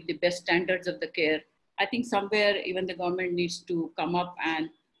and give the best standards of the care, I think somewhere even the government needs to come up and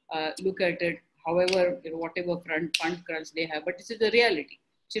look at it, however, whatever fund crunch they have. But this is the reality.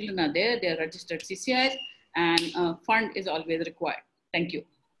 Children are there, they are registered CCIs, and fund is always required. Thank you.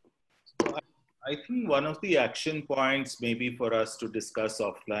 I think one of the action points maybe for us to discuss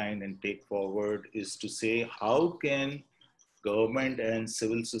offline and take forward is to say, how can government and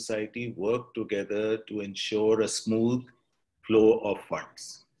civil society work together to ensure a smooth flow of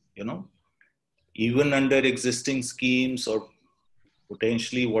funds, even under existing schemes or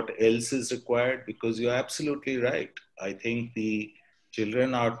potentially what else is required, because you're absolutely right. I think the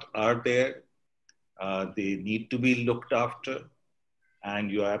children are there. They need to be looked after.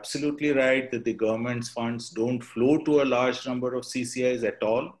 And you're absolutely right that the government's funds don't flow to a large number of CCIs at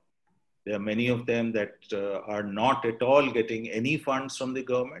all. There are many of them that are not at all getting any funds from the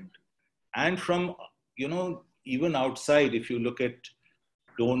government. And from, even outside, if you look at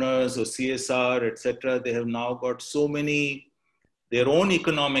donors or CSR, etc., they have now got so many, their own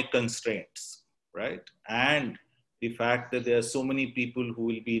economic constraints, right? And the fact that there are so many people who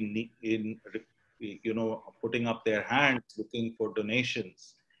will be putting up their hands looking for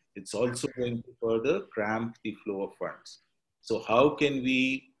donations, it's also going to further cramp the flow of funds. So how can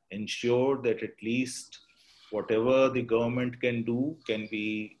we ensure that at least whatever the government can do can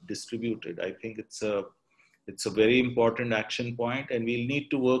be distributed? I think it's a very important action point, and we'll need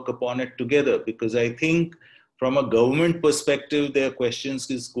to work upon it together, because I think from a government perspective, their questions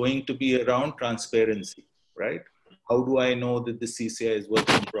is going to be around transparency, right? How do I know that the CCI is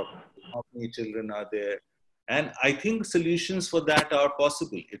working properly? How many children are there? And I think solutions for that are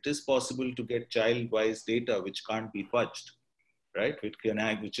possible. It is possible to get child-wise data which can't be fudged, right? Which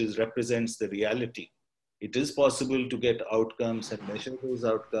represents the reality. It is possible to get outcomes and measure those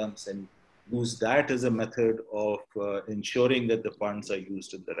outcomes and use that as a method of ensuring that the funds are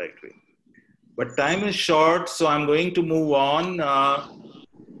used in the right way. But time is short, so I'm going to move on.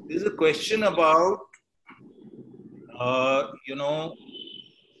 There's a question about,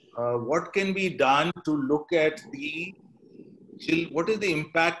 what can be done to look at what is the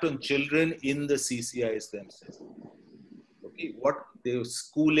impact on children in the CCIs themselves? Okay, what their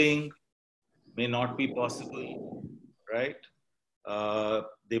schooling may not be possible, right?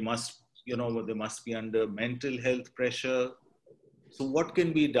 They must be under mental health pressure. So what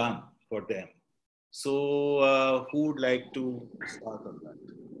can be done for them? So who would like to start on that?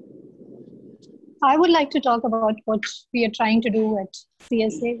 I would like to talk about what we are trying to do at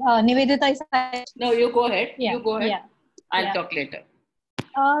CSA. Nivedita, no, you go ahead. Yeah, you go ahead. Yeah. I'll talk later.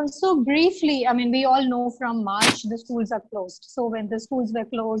 So briefly, I mean, we all know from March the schools are closed. So when the schools were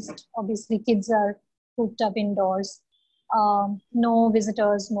closed, obviously kids are cooped up indoors. No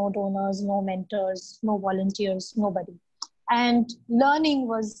visitors, no donors, no mentors, no volunteers, nobody. And learning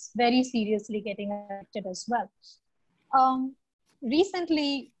was very seriously getting affected as well.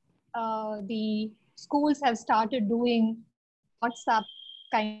 Recently, the schools have started doing WhatsApp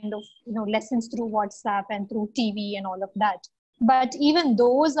kind of lessons through WhatsApp and through TV and all of that. But even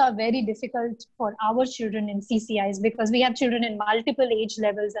those are very difficult for our children in CCIs, because we have children in multiple age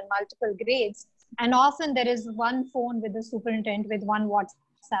levels and multiple grades. And often there is one phone with the superintendent with one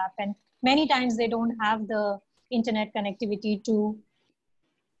WhatsApp. And many times they don't have the internet connectivity to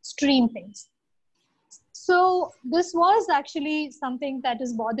stream things. So this was actually something that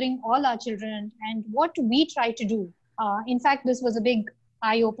is bothering all our children. And what we try to do, in fact, this was a big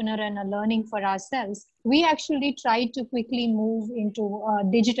eye-opener and a learning for ourselves. We actually tried to quickly move into a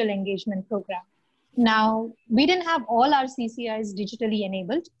digital engagement program. Now, we didn't have all our CCIs digitally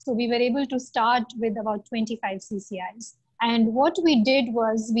enabled, so we were able to start with about 25 CCIs. And what we did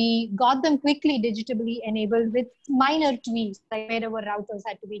was we got them quickly digitally enabled with minor tweaks, like wherever routers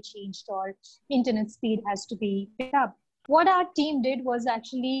had to be changed or internet speed has to be picked up. What our team did was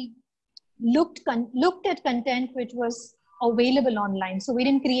actually looked at content which was available online. So we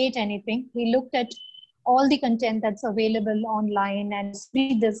didn't create anything. We looked at all the content that's available online and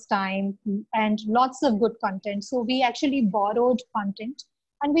free this time and lots of good content. So we actually borrowed content,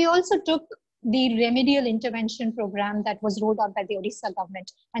 and we also took the remedial intervention program that was rolled out by the Odisha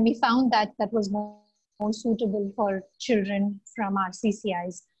government. And we found that that was more suitable for children from our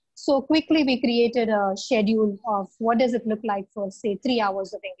CCIs. So quickly we created a schedule of what does it look like for, say, 3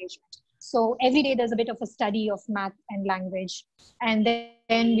 hours of engagement. So every day there's a bit of a study of math and language. And then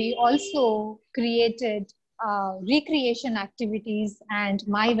we also created recreation activities and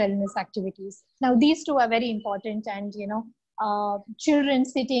my wellness activities. Now these two are very important, and children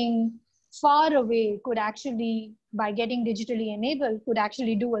sitting far away could actually, by getting digitally enabled, could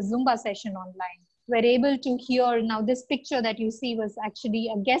actually do a Zumba session online. We're able to hear, now this picture that you see was actually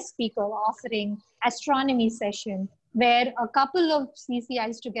a guest speaker offering astronomy session, where a couple of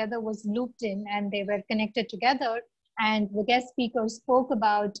CCIs together was looped in and they were connected together, and the guest speaker spoke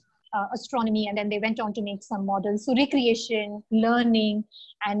about astronomy, and then they went on to make some models. So recreation, learning,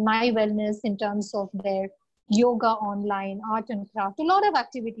 and my wellness in terms of their yoga online, art and craft, a lot of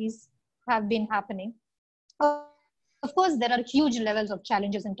activities have been happening. Of course, there are huge levels of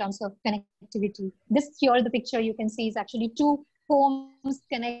challenges in terms of connectivity. This here, the picture you can see is actually two homes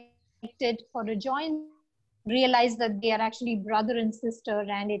connected for a joint. Realize that they are actually brother and sister,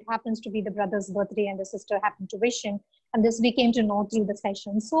 and it happens to be the brother's birthday and the sister happened to wish him. And this we came to know through the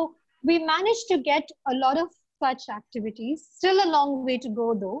session. So we managed to get a lot of such activities. Still a long way to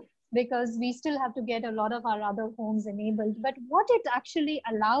go though, because we still have to get a lot of our other homes enabled. But what it actually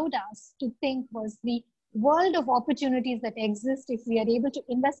allowed us to think was the world of opportunities that exist if we are able to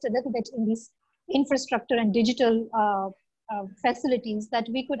invest a little bit in these infrastructure and digital facilities, that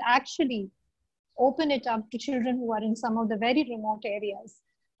we could actually open it up to children who are in some of the very remote areas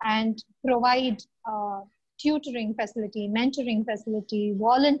and provide tutoring facility, mentoring facility,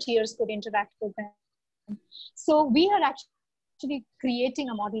 volunteers could interact with them. So we are actually creating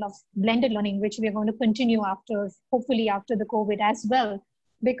a model of blended learning, which we are going to continue after, hopefully after the COVID as well,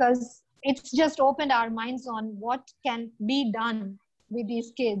 because it's just opened our minds on what can be done with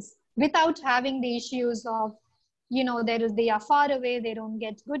these kids without having the issues of, you know, they are far away, they don't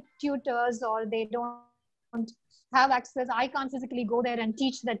get good tutors, or they don't have access. I can't physically go there and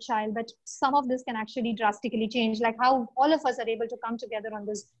teach that child, but some of this can actually drastically change, like how all of us are able to come together on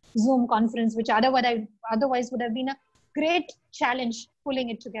this Zoom conference, which otherwise would have been a great challenge pulling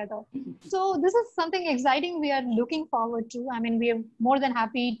it together. So this is something exciting we are looking forward to. I mean, we are more than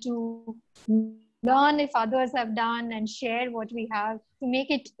happy to learn if others have done and share what we have to make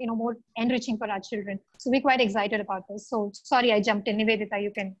it, you know, more enriching for our children. So we're quite excited about this. So sorry I jumped in. Nivedita,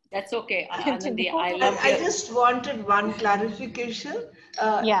 you can. That's okay. Continue. I just wanted one clarification.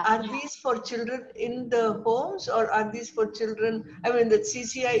 Yeah. Are these for children in the homes, or are these for children, I mean, the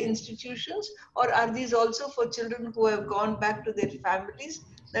CCI institutions, or are these also for children who have gone back to their families?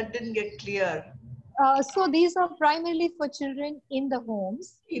 That didn't get clear. So these are primarily for children in the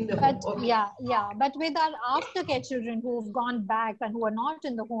homes. In the But home, okay. yeah. But with our aftercare children who've gone back and who are not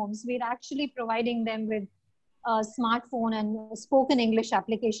in the homes, we're actually providing them with a smartphone and spoken English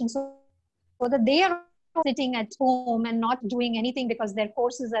application, so that they are sitting at home and not doing anything because their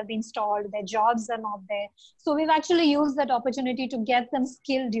courses have been stalled, their jobs are not there. So we've actually used that opportunity to get them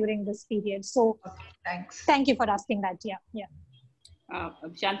skilled during this period. So okay, thanks. Thank you for asking that. Yeah.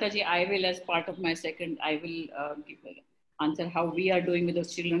 Shantaji, I will, as part of my second, I will answer how we are doing with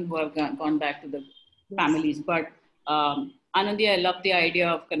those children who have gone back to the families. But Anandi, I love the idea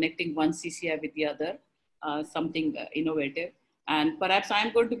of connecting one CCI with the other, something innovative. And perhaps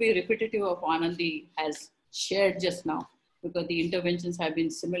I'm going to be repetitive of Anandi has shared just now, because the interventions have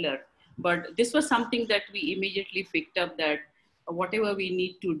been similar. But this was something that we immediately picked up, that whatever we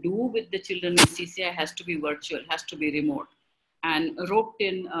need to do with the children with CCI has to be virtual, has to be remote. And roped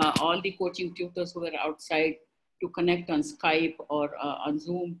in all the coaching tutors who were outside to connect on Skype or on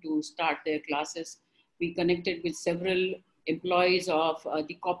Zoom to start their classes. We connected with several employees of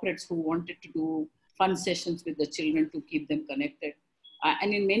the corporates who wanted to do fun sessions with the children to keep them connected.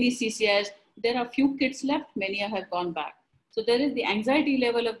 And in many CCIs, there are few kids left, many have gone back. So there is the anxiety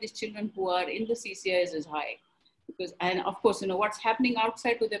level of these children who are in the CCIs is high. Because, and of course, you know, what's happening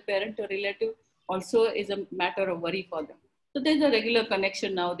outside to their parent or relative also is a matter of worry for them. So there's a regular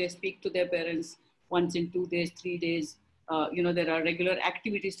connection now. They speak to their parents once in 2 days, 3 days. You know, there are regular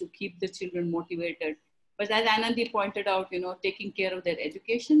activities to keep the children motivated. But as Anandi pointed out, you know, taking care of their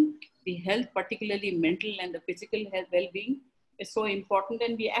education, the health, particularly mental and the physical health well-being, is so important.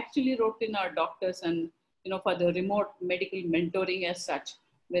 And we actually wrote in our doctors and, you know, for the remote medical mentoring as such,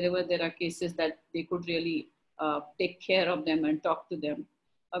 wherever there are cases that they could really take care of them and talk to them.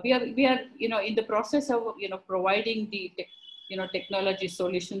 We are, you know, in the process of, you know, providing the, technology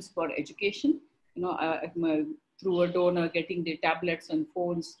solutions for education, you know, through a donor, getting the tablets and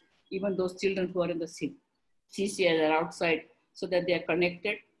phones, even those children who are in the CCI are outside, so that they are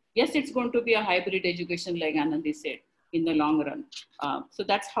connected. Yes, it's going to be a hybrid education, like Anandi said, in the long run. So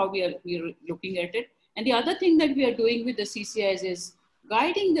that's how we are looking at it. And the other thing that we are doing with the CCIs is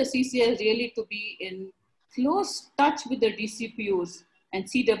guiding the CCIs really to be in close touch with the DCPUs and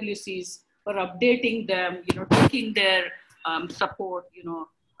CWCs for updating them, you know, taking their support, you know,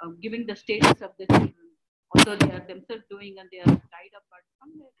 giving the status of the children, although they are themselves doing and they are tied up, but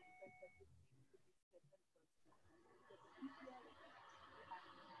somewhere.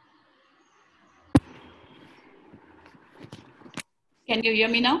 Can you hear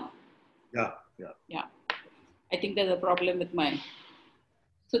me now? Yeah. I think there's a problem with mine.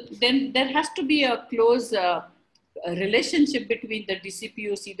 So then there has to be a close relationship between the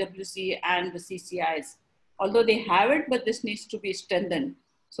DCPU, CWC, and the CCIs. Although they have it, but this needs to be strengthened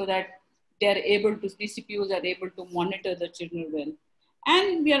so that they're able to, DCPUs are able to monitor the children well.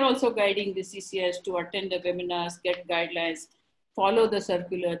 And we are also guiding the CCIs to attend the webinars, get guidelines, follow the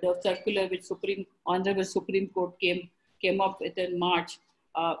circular which Honorable Supreme Court came up with in March.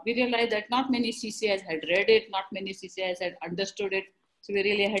 We realized that not many CCIs had read it, not many CCIs had understood it. So we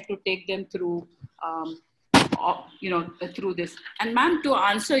really had to take them through, through this. And ma'am, to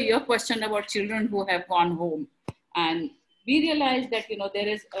answer your question about children who have gone home, and we realized that, you know,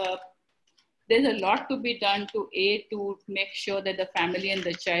 there's a lot to be done to make sure that the family and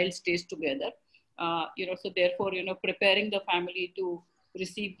the child stays together. So therefore, you know, preparing the family to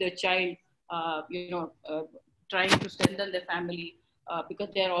receive the child trying to strengthen the family because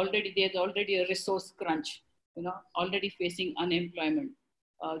there's already a resource crunch, already facing unemployment.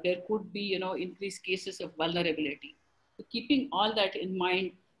 There could be, increased cases of vulnerability. So keeping all that in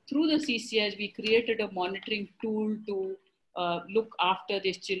mind, through the CCIs, we created a monitoring tool to look after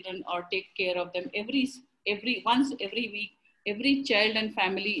these children or take care of them once every week. Every child and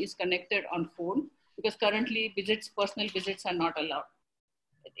family is connected on phone because currently personal visits are not allowed.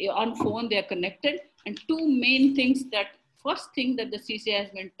 On phone, they are connected. And two main things first thing that the CCI has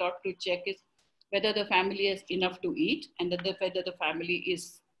been taught to check is whether the family has enough to eat and whether the family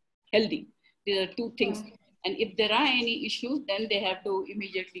is healthy. These are two things. And if there are any issues, then they have to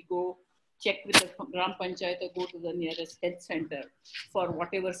immediately go check with the Gram Panchayat or go to the nearest health center for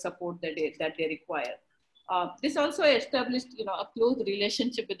whatever support that they require. This also established, a close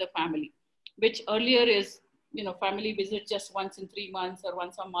relationship with the family, which earlier is, family visit just once in 3 months or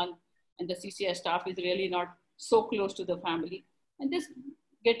once a month, and the CCI staff is really not so close to the family, and just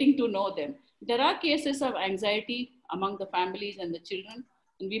getting to know them. There are cases of anxiety among the families and the children,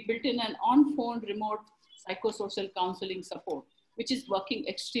 and we built in an on-phone remote psychosocial counseling support, which is working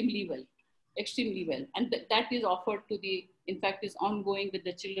extremely well. And that is offered in fact, is ongoing with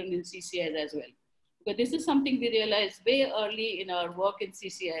the children in CCIs as well. But this is something we realized way early in our work in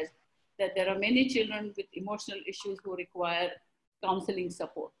CCIs, that there are many children with emotional issues who require counseling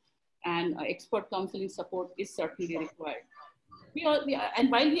support, and expert counseling support is certainly required.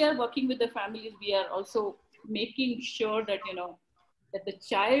 And while we are working with the families, we are also making sure that, that the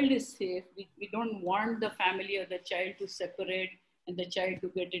child is safe. We don't want the family or the child to separate and the child to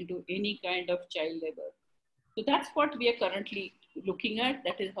get into any kind of child labor. So that's what we are currently looking at.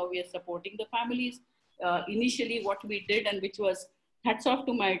 That is how we are supporting the families. Initially, what we did, and which was hats off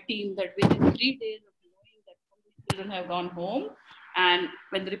to my team, that within 3 days of knowing that some of these children have gone home, and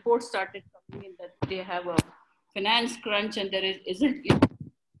when the reports started coming in that they have a finance crunch and there isn't,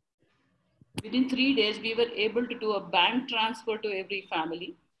 within 3 days, we were able to do a bank transfer to every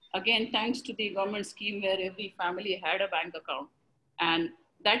family. Again, thanks to the government scheme where every family had a bank account. And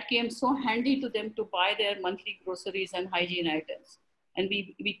that came so handy to them to buy their monthly groceries and hygiene items. And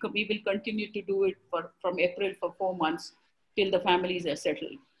we will continue to do it from April for 4 months till the families are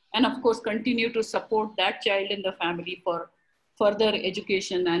settled. And of course, continue to support that child in the family for further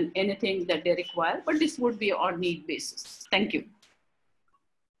education and anything that they require. But this would be on need basis. Thank you.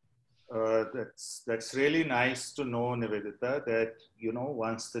 That's really nice to know, Nivedita, that,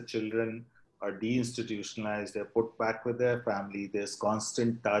 once the children are deinstitutionalized, they're put back with their family, there's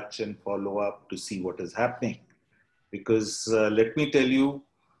constant touch and follow up to see what is happening. Because let me tell you,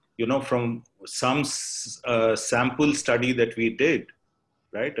 from some sample study that we did,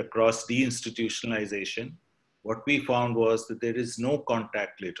 right, across deinstitutionalization, what we found was that there is no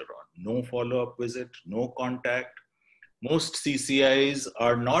contact later on, no follow-up visit, no contact. Most CCIs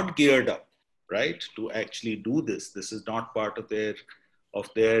are not geared up, right, to actually do this. This is not part of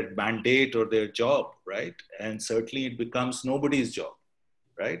their mandate or their job, right? And certainly it becomes nobody's job,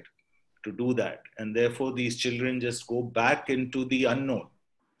 right, to do that. And therefore these children just go back into the unknown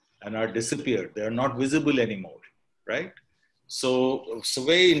and are disappeared. They are not visible anymore, right? So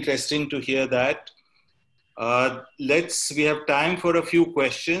very interesting to hear that. We have time for a few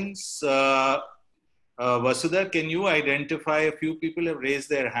questions. Vasudha, can you identify a few people have raised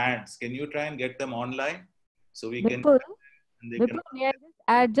their hands? Can you try and get them online so we can? May I just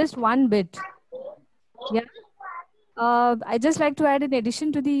add just one bit? Yeah. I just like to add, in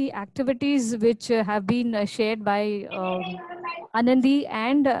addition to the activities which have been shared by Anandi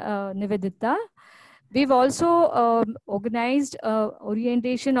and Nivedita, we've also organized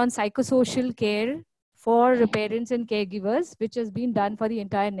orientation on psychosocial care for parents and caregivers, which has been done for the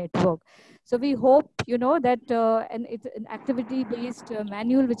entire network. So we hope, that and it's an activity-based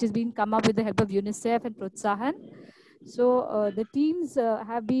manual which has been come up with the help of UNICEF and Protsahan. So the teams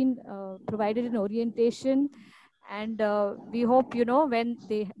have been provided an orientation, and we hope, when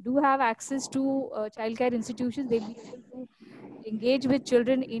they do have access to childcare institutions, they'll be able to engage with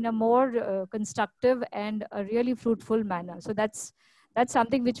children in a more constructive and a really fruitful manner. So that's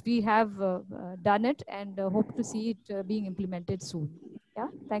something which we have done it, and hope to see it being implemented soon. Yeah,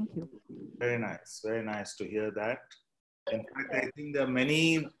 thank you. Very nice to hear that. In fact, I think there are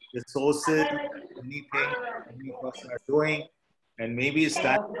many resources, many things many of us are doing, and maybe it's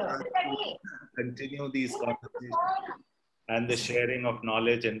time for us to continue these conversations and the sharing of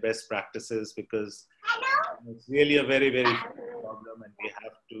knowledge and best practices, because it's really a very, very problem, and we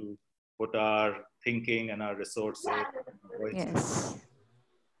have to put our thinking and our resources. Yes.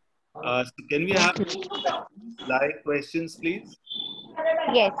 So can we have live questions, please?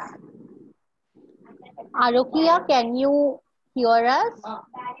 Yes. Arokia, can you hear us?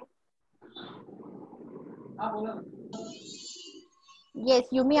 Yes,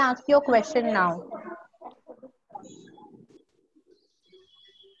 you may ask your question now.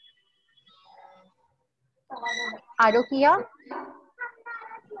 Arokia?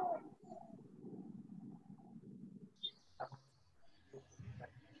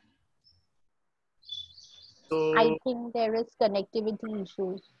 I So, think there is connectivity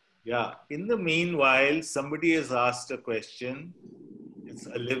issues. yeah, in the meanwhile, somebody has asked a question. It's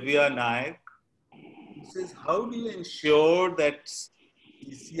Olivia Naik. He says, how do you ensure that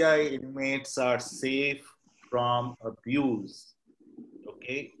CCI inmates are safe from abuse,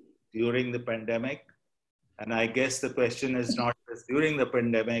 okay, during the pandemic? And I guess the question is not just during the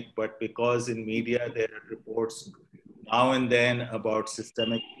pandemic, but because in media there are reports now and then about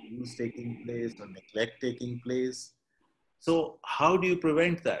systemic abuse taking place or neglect taking place. So how do you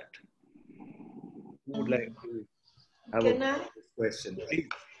prevent that? Who would like to have a Can I? this question, please?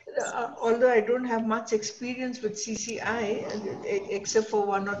 Although I don't have much experience with CCI, except for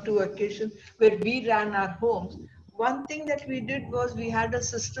one or two occasions where we ran our homes, one thing that we did was we had a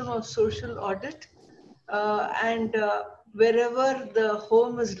system of social audit, and wherever the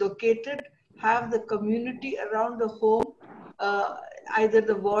home is located, have the community around the home, uh, either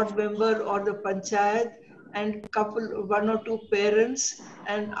the ward member or the panchayat, and one or two parents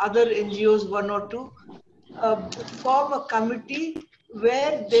and other NGOs, one or two, form a committee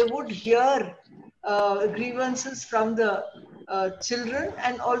where they would hear grievances from the children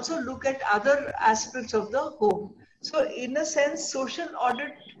and also look at other aspects of the home. So, in a sense, social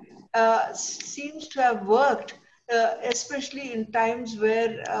audit seems to have worked, especially in times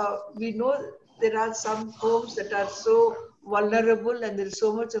where we know there are some homes that are so vulnerable and there is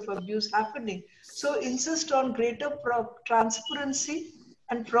so much of abuse happening. So, insist on greater transparency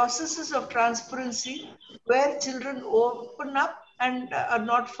and processes of transparency where children open up and are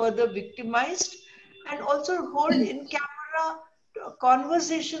not further victimized, and also hold in camera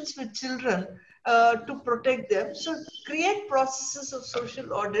conversations with children to protect them. So create processes of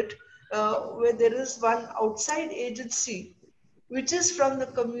social audit where there is one outside agency which is from the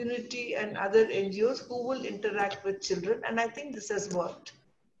community and other NGOs who will interact with children, and I think this has worked.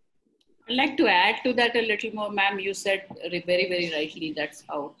 I'd like to add to that a little more, ma'am. You said very, very rightly that's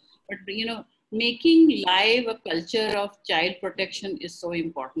how. But making live a culture of child protection is so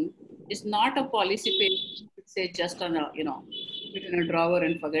important. It's not a policy paper, say just on a put in a drawer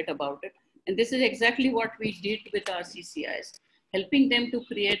and forget about it. And this is exactly what we did with our CCIs, helping them to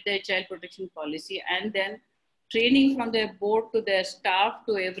create their child protection policy and then training from their board to their staff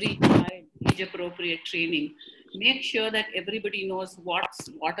to every child, age appropriate training. Make sure that everybody knows what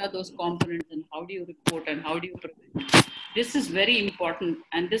are those components and how do you report and how do you prevent. This is very important,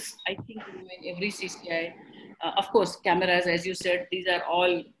 and this I think in every CCI, of course, cameras, as you said, these are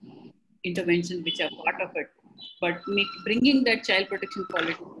all interventions which are part of it. But bringing that child protection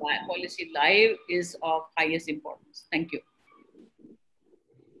policy live is of highest importance. Thank you.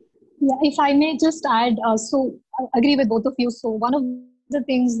 Yeah, if I may just add, so I agree with both of you. So one of the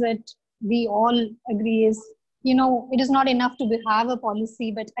things that we all agree is, it is not enough to have a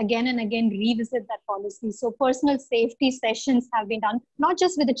policy, but again and again revisit that policy. So personal safety sessions have been done, not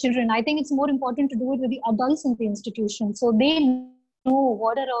just with the children. I think it's more important to do it with the adults in the institution. So they know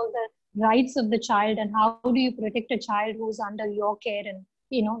what are all the rights of the child and how do you protect a child who's under your care and,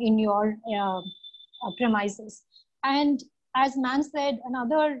 in your premises. And as Man said,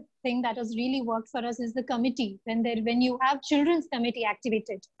 another thing that has really worked for us is the committee. When you have children's committee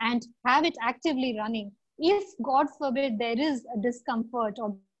activated and have it actively running, if God forbid there is a discomfort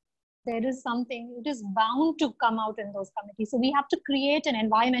or there is something, it is bound to come out in those committees. So we have to create an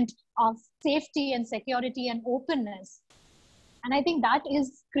environment of safety and security and openness. And I think that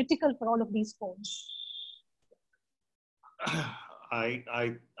is critical for all of these forms. I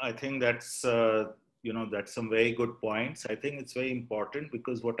think that's that's some very good points. I think it's very important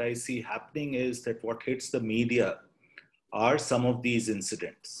because what I see happening is that what hits the media are some of these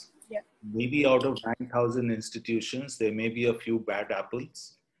incidents. Yeah. Maybe out of 9,000 institutions, there may be a few bad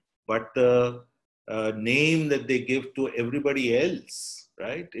apples, but the name that they give to everybody else,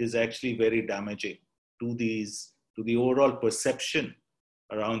 right, is actually very damaging to the overall perception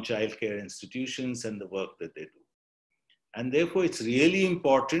around childcare institutions and the work that they do. And therefore, it's really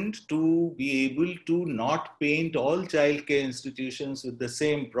important to be able to not paint all childcare institutions with the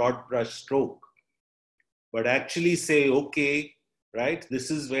same broad brush stroke, but actually say, okay, right, this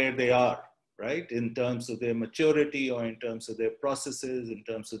is where they are, right, in terms of their maturity or in terms of their processes, in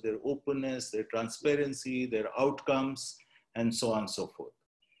terms of their openness, their transparency, their outcomes, and so on and so forth.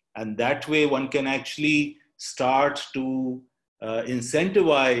 And that way one can actually start to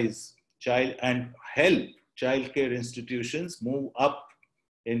incentivize child and help childcare institutions move up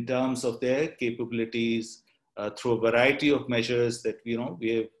in terms of their capabilities through a variety of measures that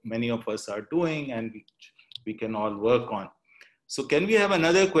many of us are doing and we can all work on. So can we have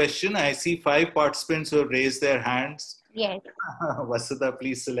another question? I see 5 participants who have raised their hands. Yes. Vasudha,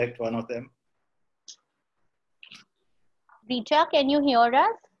 please select one of them. Richa, can you hear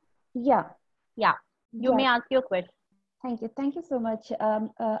us? Yeah. Yeah. You may ask your question. Thank you. Thank you so much.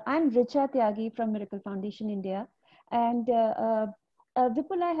 I'm Richa Tyagi from Miracle Foundation India. And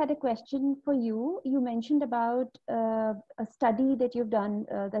Vipul, I had a question for you. You mentioned about a study that you've done,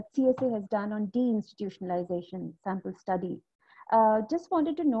 that CSA has done on deinstitutionalization sample study. Just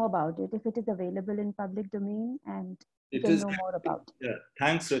wanted to know about it, if it is available in public domain and you can know more about it. Yeah,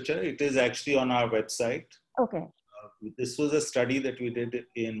 thanks, Richa. It is actually on our website. Okay. This was a study that we did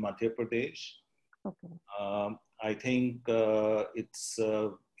in Madhya Pradesh. Okay. I think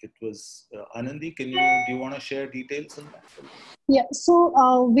it was Anandi. Do you want to share details on that? Yeah,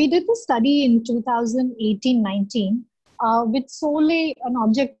 so we did the study in 2018-19 with solely an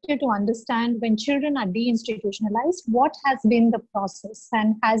objective to understand when children are deinstitutionalized, what has been the process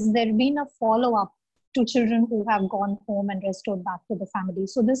and has there been a follow-up to children who have gone home and restored back to the family.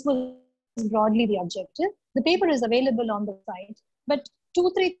 So this was broadly the objective. The paper is available on the site, but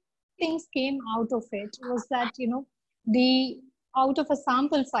 2-3 things came out of it was that, out of a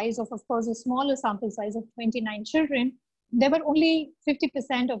sample size of course, a smaller sample size of 29 children, there were only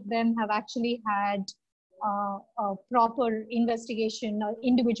 50% of them have actually had a proper investigation. An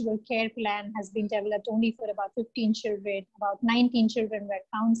individual care plan has been developed only for about 15 children, about 19 children were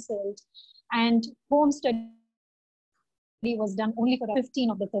counseled, and home study was done only for 15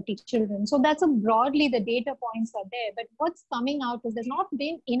 of the 30 children. So that's broadly the data points are there. But what's coming out is there's not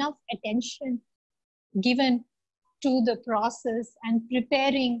been enough attention given to the process and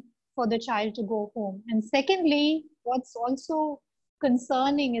preparing for the child to go home. And secondly, what's also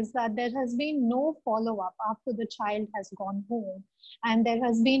concerning is that there has been no follow-up after the child has gone home, and there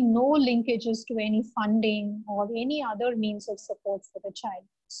has been no linkages to any funding or any other means of support for the child.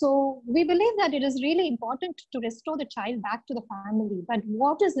 So we believe that it is really important to restore the child back to the family. But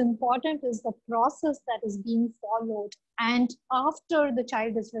what is important is the process that is being followed. And after the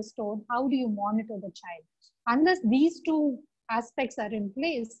child is restored, how do you monitor the child? Unless these two aspects are in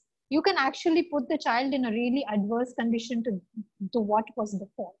place, you can actually put the child in a really adverse condition to what was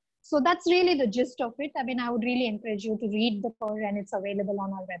before. So that's really the gist of it. I mean, I would really encourage you to read the paper, and it's available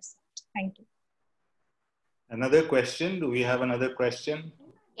on our website. Thank you. Another question? Do we have another question?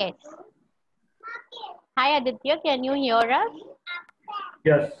 Yes. Hi, Aditya. Can you hear us?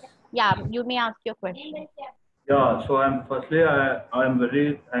 Yes. Yeah, you may ask your question. Yeah, so I am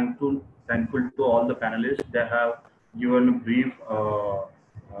very thankful to all the panelists. They have given a brief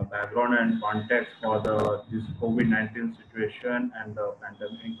background and context for this COVID-19 situation and the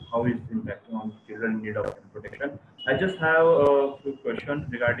pandemic, how it's impacting on children in need of protection. I just have a few questions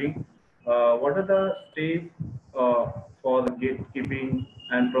regarding what are the steps for the gatekeeping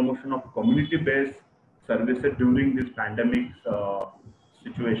and promotion of community-based services during this pandemic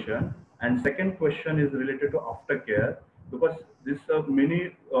situation. And second question is related to aftercare, because this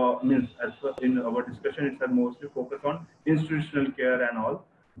many means as in our discussion it's mostly focused on institutional care and all,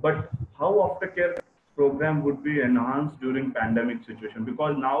 but how aftercare program would be enhanced during pandemic situation,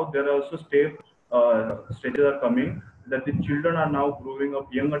 because now there are also stages are coming that the children are now growing up,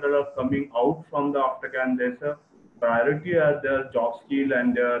 young adults are coming out from the aftercare, and there's a priority as their job skill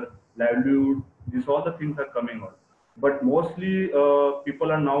and their livelihood. These all the things are coming out. But mostly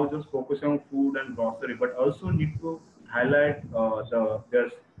people are now just focusing on food and grocery, but also need to highlight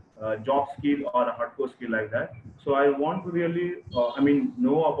their job skill or a hardcore skill like that. So I want to really,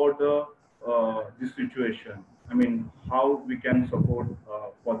 know about this situation. I mean, how we can support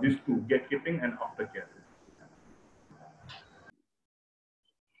for these two, gatekeeping and aftercare.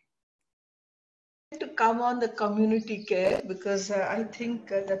 To come on the community care, because I think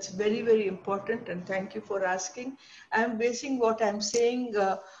that's very, very important, and thank you for asking. I'm basing what I'm saying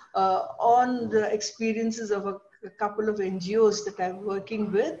on the experiences of a couple of NGOs that I'm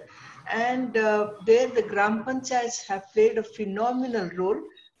working with, and there the Gram Panchayats have played a phenomenal role.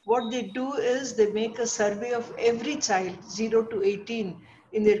 What they do is they make a survey of every child 0 to 18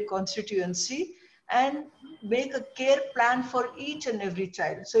 in their constituency and make a care plan for each and every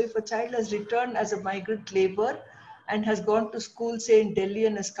child. So if a child has returned as a migrant labor and has gone to school, say in Delhi,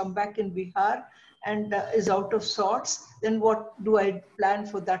 and has come back in Bihar and is out of sorts, then what do I plan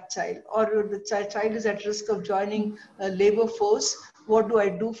for that child? Or the child is at risk of joining a labor force, What do I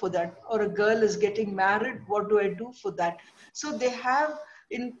do for that? Or a girl is getting married, what do I do for that? So they have,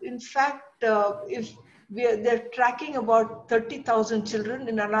 in fact, if they're tracking about 30,000 children.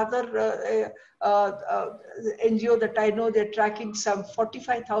 In another NGO that I know, they're tracking some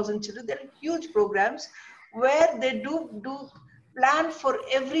 45,000 children. They're huge programs where they do plan for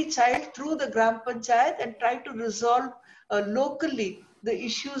every child through the Gram Panchayat and try to resolve locally the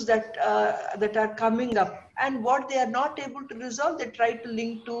issues that that are coming up. And what they are not able to resolve, they try to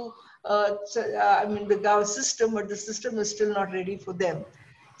link to the Gao system, but the system is still not ready for them.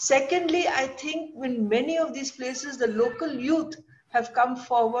 Secondly, I think in many of these places, the local youth have come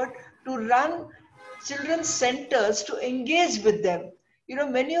forward to run children's centers to engage with them. You know,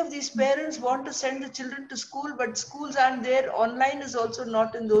 many of these parents want to send the children to school, but schools aren't there. Online is also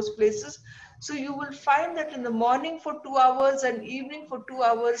not in those places. So you will find that in the morning for 2 hours and evening for 2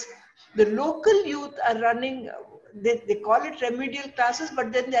 hours, the local youth are running, they call it remedial classes,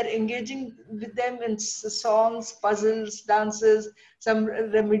 but then they're engaging with them in songs, puzzles, dances, some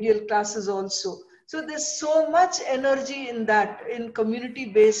remedial classes also. So there's so much energy in that, in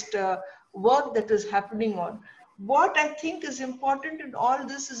community-based work that is happening on. What I think is important in all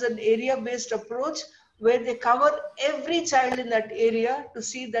this is an area-based approach where they cover every child in that area to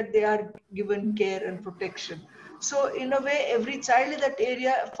see that they are given care and protection. So in a way, every child in that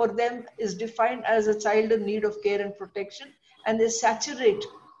area for them is defined as a child in need of care and protection, and they saturate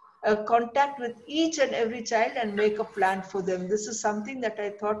contact with each and every child and make a plan for them. This is something that I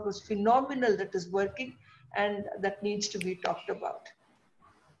thought was phenomenal, that is working and that needs to be talked about.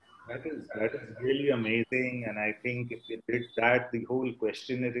 That is really amazing, and I think if we did that, the whole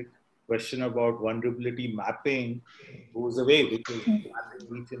question about vulnerability mapping goes away, because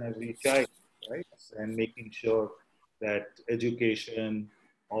mapping each and every child, right, and making sure that education,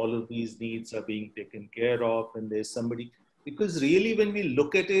 all of these needs are being taken care of, and there's somebody. Because really, when we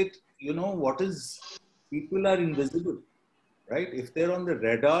look at it, you know, people are invisible, right? If they're on the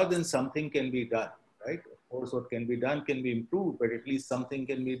radar, then something can be done, right? Of course, what can be done can be improved, but at least something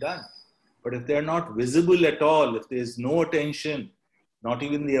can be done. But if they're not visible at all, if there's no attention, not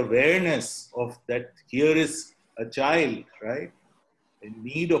even the awareness of that here is a child, right, in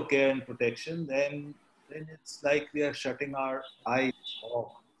need of care and protection, then it's like we are shutting our eyes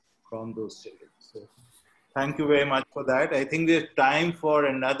off from those children. So thank you very much for that. I think there's time for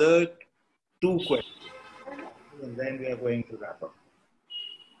another 2 questions, and then we are going to wrap up.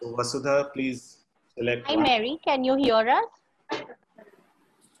 So Vasudha, please select Hi, one. Mary. Can you hear us?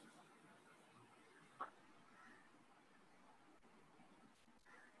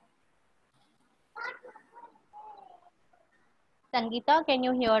 Sangeeta, can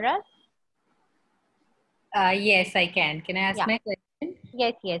you hear us? Yes, I can. Can I ask my question?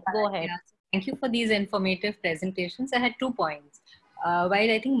 Yes, go ahead. Yeah. Thank you for these informative presentations. I had 2 points. While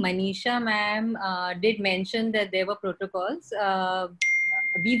I think Manisha ma'am did mention that there were protocols,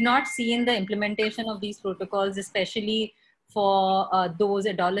 we've not seen the implementation of these protocols, especially for those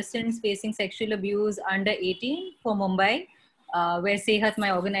adolescents facing sexual abuse under 18 for Mumbai, where Sehat,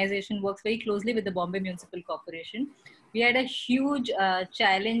 my organization, works very closely with the Bombay Municipal Corporation. We had a huge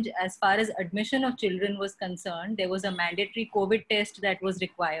challenge as far as admission of children was concerned. There was a mandatory COVID test that was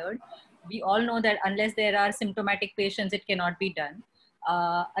required. We all know that unless there are symptomatic patients, it cannot be done.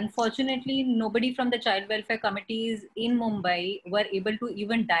 Unfortunately, nobody from the child welfare committees in Mumbai were able to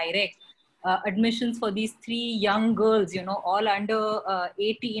even direct admissions for these 3 young girls, you know, all under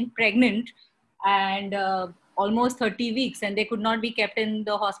 18, pregnant, and almost 30 weeks, and they could not be kept in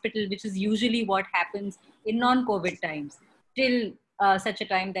the hospital, which is usually what happens in non-COVID times, till such a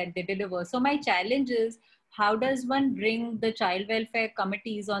time that they deliver. So my challenge is, how does one bring the child welfare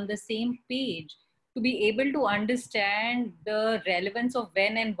committees on the same page to be able to understand the relevance of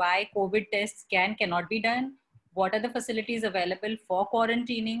when and why COVID tests cannot be done? What are the facilities available for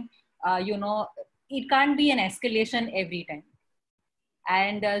quarantining? You know, it can't be an escalation every time.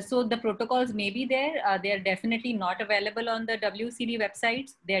 And so the protocols may be there. They are definitely not available on the WCD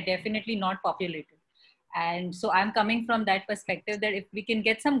websites. They are definitely not populated. And so I'm coming from that perspective that if we can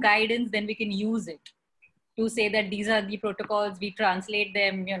get some guidance, then we can use it to say that these are the protocols, we translate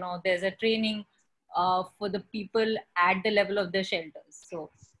them, you know, there's a training for the people at the level of the shelters.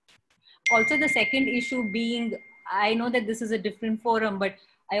 So also the second issue being, I know that this is a different forum, but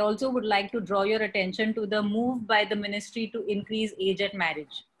I also would like to draw your attention to the move by the ministry to increase age at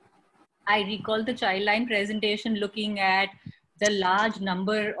marriage. I recall the Childline presentation looking at the large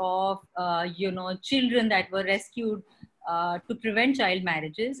number of you know, children that were rescued to prevent child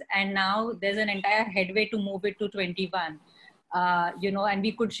marriages, and now there's an entire headway to move it to 21. and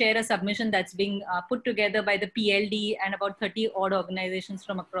we could share a submission that's being put together by the PLD and about 30 odd organizations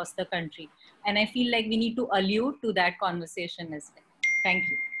from across the country. And I feel like we need to allude to that conversation as well. Thank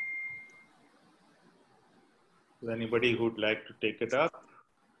you. Is anybody who'd like to take it up?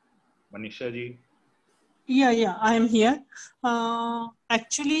 Manisha ji? Yeah, I am here.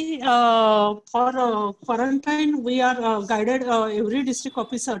 Actually, for quarantine, we are guided every district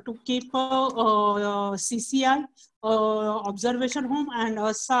officer to keep CCI, observation home,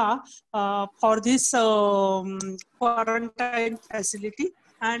 and SA for this quarantine facility.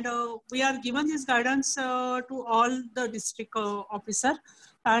 And we are given this guidance to all the district officer.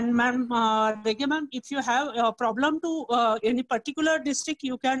 And ma'am, ma'am, if you have a problem to any particular district,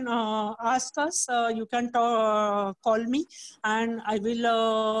 you can ask us, you can call me, and I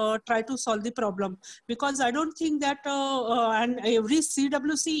will try to solve the problem. Because I don't think that, and every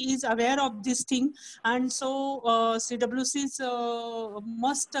CWC is aware of this thing, and so CWCs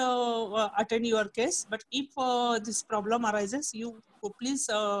must attend your case. But if this problem arises, you please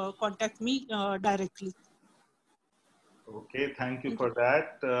contact me directly. Okay, thank you for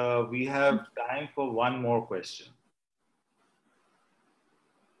that. We have time for one more question.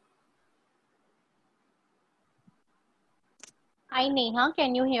 Hi, Neha.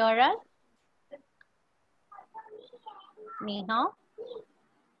 Can you hear us? Neha?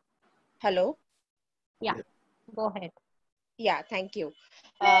 Hello. Yeah, go ahead. Yeah, thank you.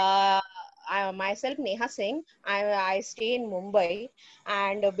 Myself, Neha Singh. I stay in Mumbai,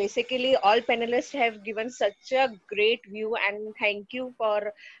 and basically all panelists have given such a great view, and thank you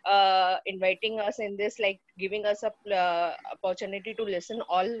for inviting us in this, like giving us a opportunity to listen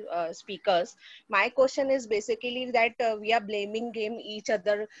all speakers. My question is basically that we are blaming game each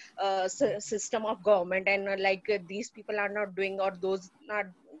other system of government, and these people are not doing, or those are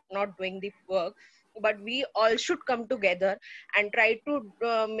not doing the work. But we all should come together and try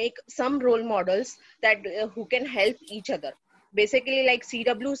to make some role models that who can help each other. Basically, like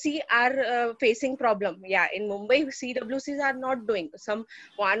CWC are facing problem. Yeah, in Mumbai, CWCs are not doing. Some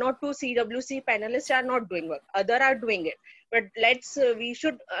 1 or 2 CWC panelists are not doing work. Other are doing it. But we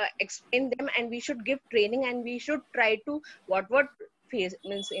should explain them, and we should give training, and we should try to what face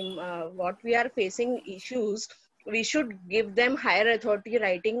means in what we are facing issues. We should give them higher authority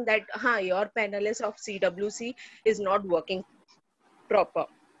writing that your panelist of CWC is not working proper.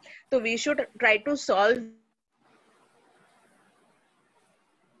 So we should try to solve.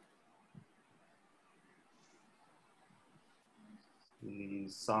 The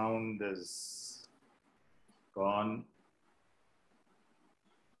sound is gone.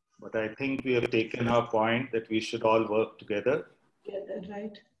 But I think we have taken our point that we should all work together. Yeah, that's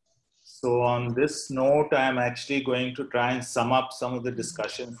right. So on this note, I'm actually going to try and sum up some of the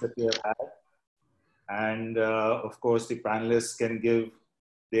discussions that we have had. And of course, the panelists can give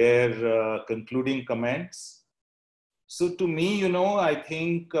their concluding comments. So to me, I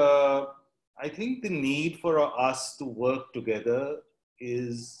think the need for us to work together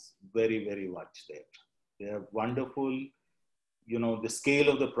is very, very much there. They're wonderful. The scale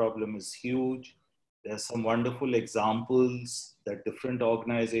of the problem is huge. There's some wonderful examples that different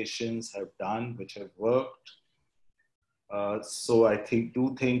organizations have done, which have worked. So I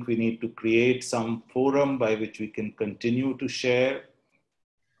do think we need to create some forum by which we can continue to share.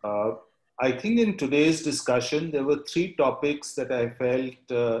 I think in today's discussion, there were 3 topics that I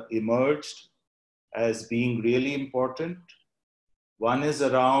felt emerged as being really important. One is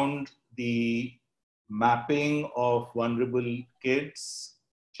around the mapping of vulnerable kids,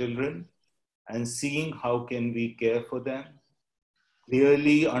 children, and seeing how can we care for them.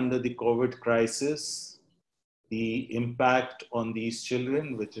 Clearly, under the COVID crisis, the impact on these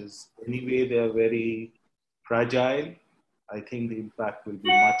children, which is anyway, they're very fragile. I think the impact will be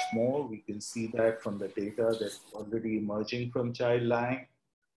much more. We can see that from the data that's already emerging from Childline.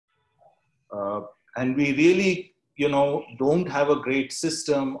 And we really, don't have a great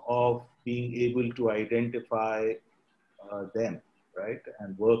system of being able to identify them, right?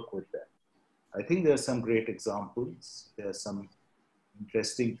 And work with them. I think there are some great examples. There are some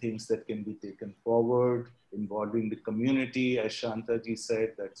interesting things that can be taken forward involving the community. As Shantaji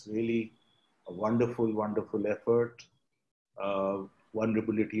said, that's really a wonderful, wonderful effort.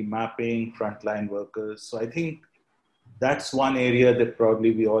 Vulnerability mapping, frontline workers. So I think that's one area that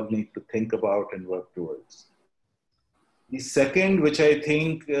probably we all need to think about and work towards. The second, which I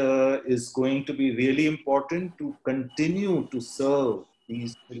think is going to be really important to continue to serve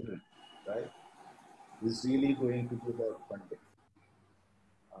these children, right, is really going to be about funding.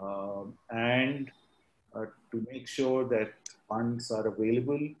 And to make sure that funds are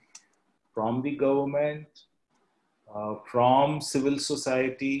available from the government from civil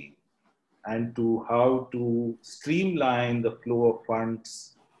society and to how to streamline the flow of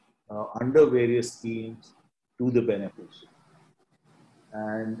funds under various schemes to the beneficiary.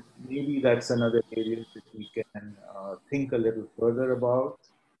 And maybe that's another area that we can think a little further about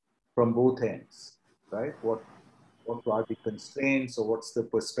from both ends, right? What are the constraints, or what's the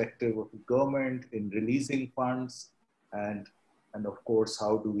perspective of the government in releasing funds, and of course,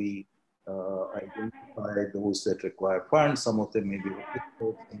 how do we identify those that require funds? Some of them may be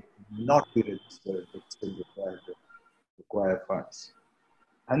registered, some may not be registered, but still require funds.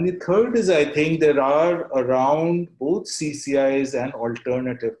 And the third is, I think there are around both CCIs and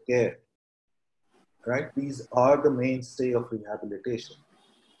alternative care, right? These are the mainstay of rehabilitation.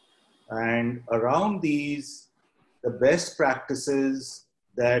 And around these, the best practices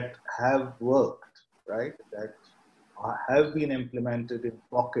that have worked, right, that have been implemented in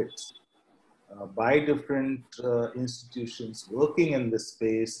pockets by different institutions working in this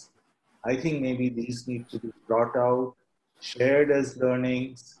space, I think maybe these need to be brought out, shared as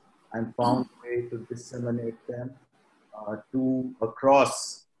learnings, and found a way to disseminate them to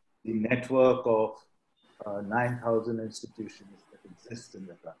across the network of 9,000 institutions that exist in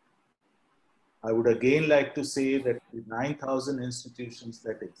the country. I would again like to say that the 9,000 institutions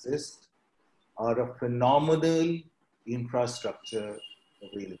that exist are a phenomenal infrastructure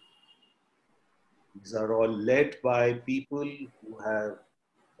available. These are all led by people who have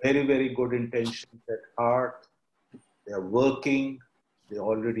very, very good intentions at heart. They are working. There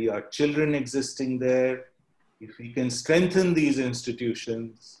already are children existing there. If we can strengthen these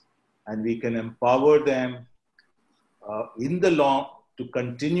institutions and we can empower them in the long to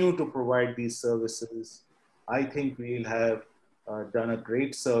continue to provide these services, I think we'll have done a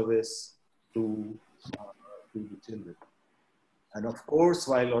great service to the children. And of course,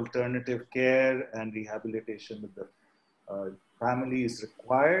 while alternative care and rehabilitation with the family is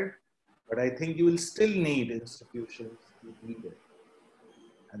required, but I think you will still need institutions to need it.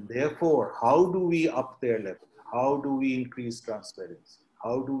 And therefore, how do we up their level? How do we increase transparency?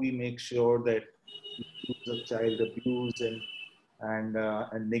 How do we make sure that issues of child abuse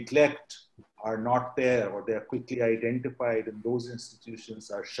and neglect are not there, or they are quickly identified and those institutions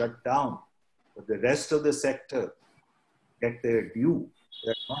are shut down, but the rest of the sector get their due?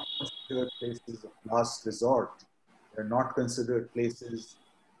 They're not considered places of last resort. They're not considered places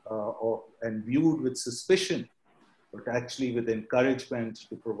and viewed with suspicion, but actually with encouragement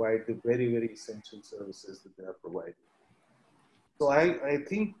to provide the very, very essential services that they are providing. So I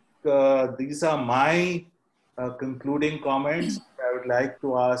think these are my concluding comments. I would like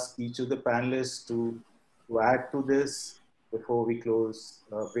to ask each of the panelists to add to this before we close,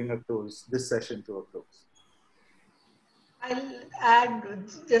 this session to a close. I'll add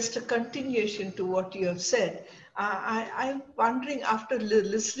just a continuation to what you have said. I'm wondering, after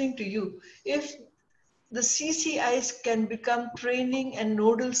listening to you, if the CCIs can become training and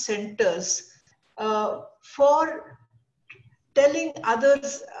nodal centers for telling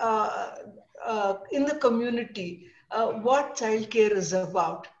others in the community what childcare is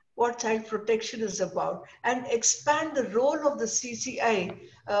about, what child protection is about, and expand the role of the CCI,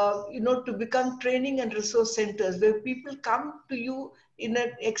 to become training and resource centers where people come to you in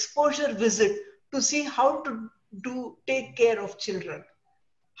an exposure visit to see how to take care of children.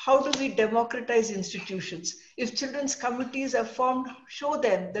 How do we democratize institutions? If children's committees are formed, show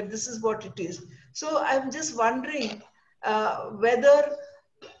them that this is what it is. So I'm just wondering whether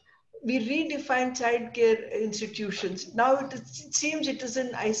we redefine childcare institutions. Now it seems it is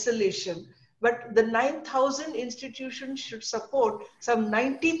in isolation, but the 9,000 institutions should support some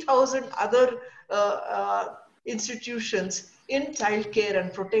 90,000 other institutions in childcare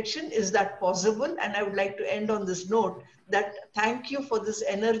and protection. Is that possible? And I would like to end on this note that thank you for this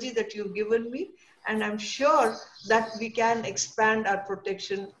energy that you've given me. And I'm sure that we can expand our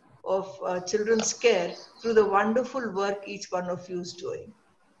protection of children's care through the wonderful work each one of you is doing.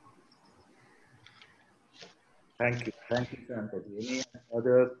 Thank you, Shantaji. Any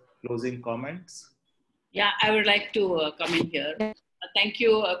other closing comments? Yeah, I would like to come in here. Thank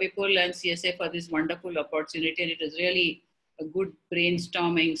you, Vipul and CSA, for this wonderful opportunity. And it is really a good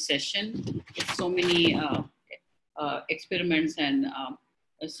brainstorming session with so many experiments and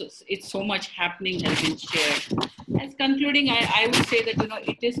it's so much happening has been shared. As concluding, I would say that,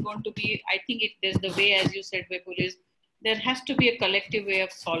 it is going to be, I think there's the way, as you said, Vipul, is there has to be a collective way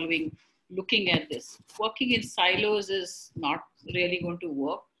of looking at this. Working in silos is not really going to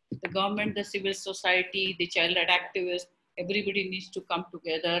work. The government, the civil society, the child rights activists, everybody needs to come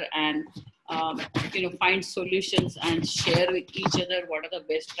together and find solutions and share with each other what are the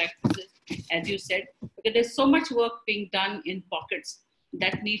best practices. as you said, because there's so much work being done in pockets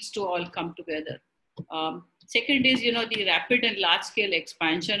that needs to all come together. Second is, the rapid and large scale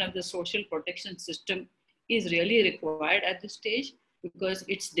expansion of the social protection system is really required at this stage, because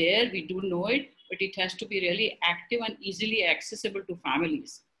it's there, we do know it, but it has to be really active and easily accessible to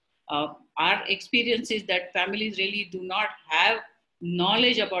families. Our experience is that families really do not have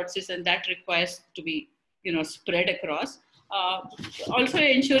knowledge about this, and that requires to be, spread across. Also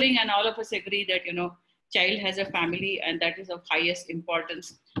ensuring, and all of us agree that, child has a family, and that is of highest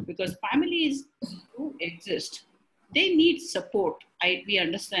importance, because families do exist. They need support. We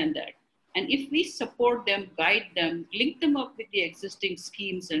understand that. And if we support them, guide them, link them up with the existing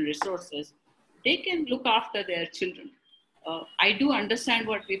schemes and resources, they can look after their children. I do understand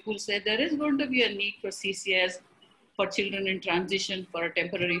what people say. There is going to be a need for CCS for children in transition for a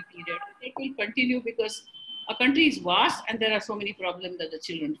temporary period. It will continue because our country is vast and there are so many problems that the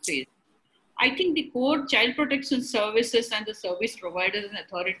children face. I think the core child protection services and the service providers and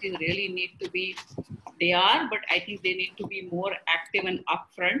authorities really need to be, but I think they need to be more active and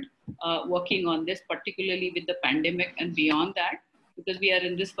upfront working on this, particularly with the pandemic and beyond that, because we are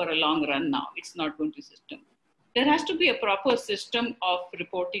in this for a long run now. It's not going to system. There has to be a proper system of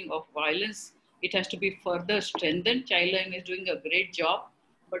reporting of violence. It has to be further strengthened. Childline is doing a great job,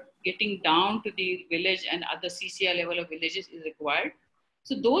 but getting down to the village and other CCI level of villages is required.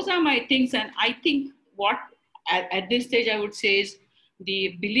 So those are my things. And I think what at this stage I would say is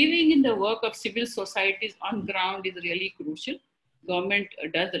the believing in the work of civil societies on ground is really crucial. Government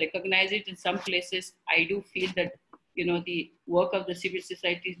does recognize it in some places. I do feel that, the work of the civil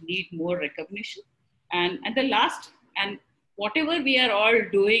societies need more recognition. And the last, and whatever we are all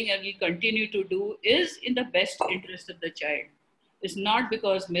doing and we continue to do is in the best interest of the child. It's not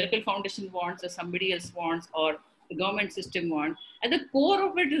because Miracle Foundation wants or somebody else wants or the government system wants. At the core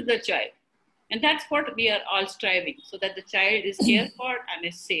of it is the child. And that's what we are all striving, so that the child is cared for and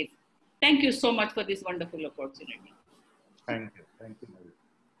is safe. Thank you so much for this wonderful opportunity. Thank you. Thank you, Mary.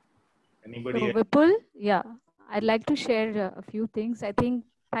 Anybody So, else? Vipul, yeah, I'd like to share a few things. I think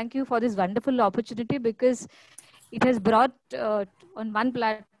thank you for this wonderful opportunity, because it has brought on one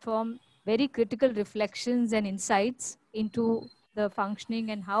platform very critical reflections and insights into the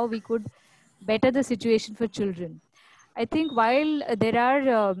functioning and how we could better the situation for children. I think while there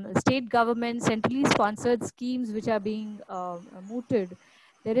are state government centrally sponsored schemes which are being mooted,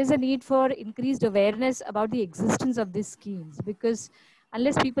 there is a need for increased awareness about the existence of these schemes, because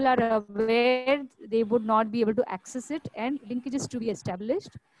unless people are aware, they would not be able to access it and linkages to be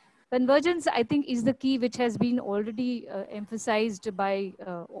established. Convergence, I think, is the key, which has been already emphasized by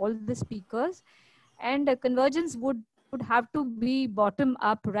all the speakers. And convergence would have to be bottom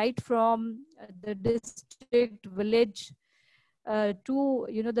up, right from the district, village, to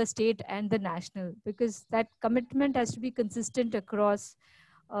the state and the national, because that commitment has to be consistent across.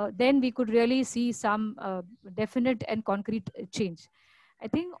 Then we could really see some definite and concrete change. I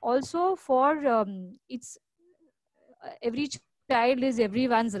think also for it's every child is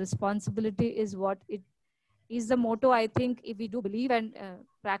everyone's responsibility is what it is the motto. I think if we do believe and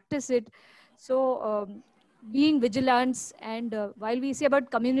practice it, so being vigilant, and while we say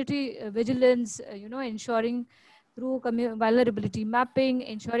about community vigilance, ensuring through vulnerability mapping,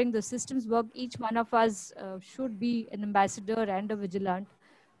 ensuring the systems work, each one of us should be an ambassador and a vigilant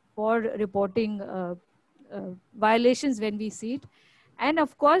for reporting violations when we see it. And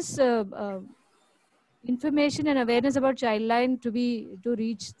of course, information and awareness about Childline to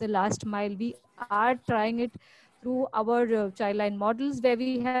reach the last mile. We are trying it through our Childline models, where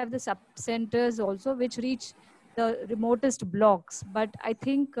we have the sub centers also, which reach the remotest blocks. But I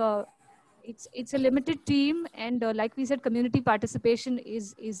think it's a limited team, and like we said, community participation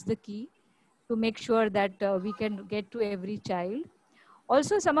is the key to make sure that we can get to every child.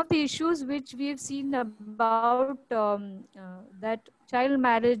 Also, some of the issues which we have seen about that child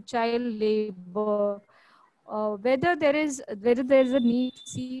marriage, child labor, whether there is a need to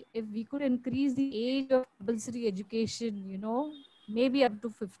see if we could increase the age of compulsory education, maybe up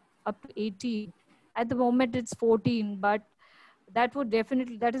to 18. At the moment, it's 14, but that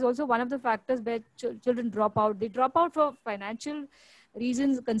is also one of the factors where children drop out. They drop out for financial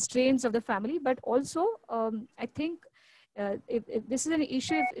reasons, constraints of the family, but also I think if this is an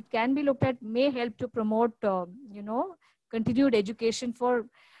issue, if it can be looked at, may help to promote, continued education for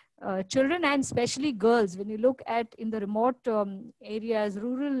children, and especially girls. When you look at in the remote areas,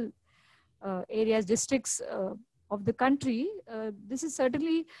 rural areas, districts of the country, this is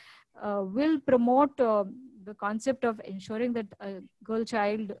certainly will promote the concept of ensuring that a girl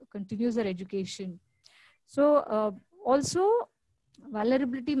child continues her education. So also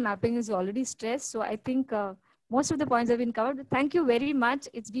vulnerability mapping is already stressed. So I think most of the points have been covered. But thank you very much.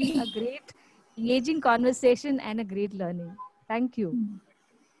 It's been a great, engaging conversation and a great learning. Thank you.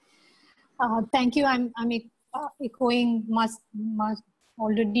 Thank you. I'm echoing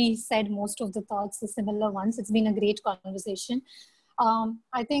already said most of the thoughts, the similar ones. It's been a great conversation.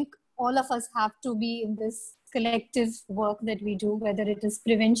 I think all of us have to be in this collective work that we do, whether it is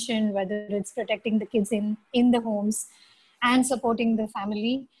prevention, whether it's protecting the kids in the homes and supporting the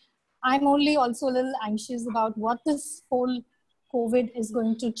family. I'm only also a little anxious about what this whole COVID is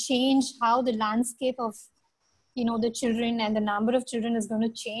going to change, how the landscape of the children and the number of children is going to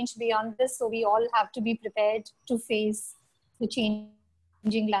change beyond this. So we all have to be prepared to face the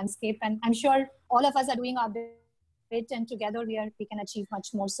changing landscape. And I'm sure all of us are doing our bit, and together we can achieve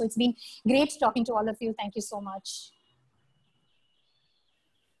much more. So it's been great talking to all of you. Thank you so much.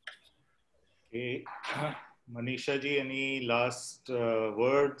 Okay. Manisha ji, any last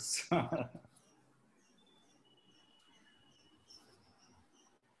words?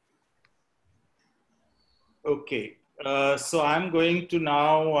 Okay. So I'm going to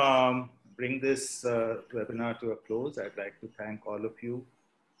now bring this webinar to a close. I'd like to thank all of you,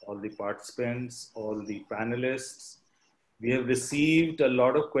 all the participants, all the panelists. We have received a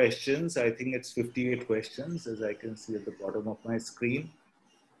lot of questions. I think it's 58 questions, as I can see at the bottom of my screen.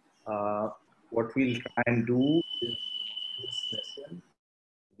 What we'll try and do is this session,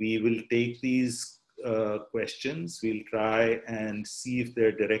 we will take these questions. We'll try and see if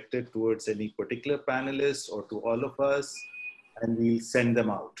they're directed towards any particular panelist or to all of us, and we'll send them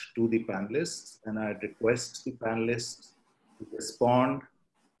out to the panelists. And I'd request the panelists to respond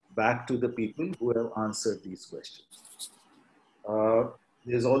back to the people who have answered these questions.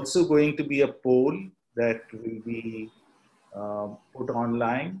 There's also going to be a poll that will be put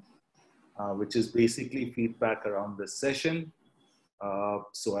online, which is basically feedback around this session.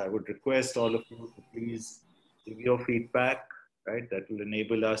 So I would request all of you to please give your feedback, right? That will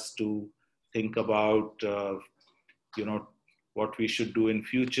enable us to think about, what we should do in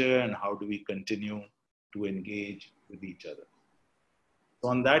future and how do we continue to engage with each other. So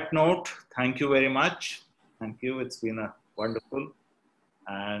on that note, thank you very much. Thank you. It's been a wonderful,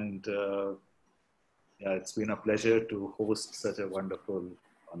 and yeah, it's been a pleasure to host such a wonderful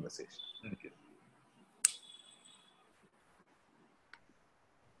conversation. Thank you.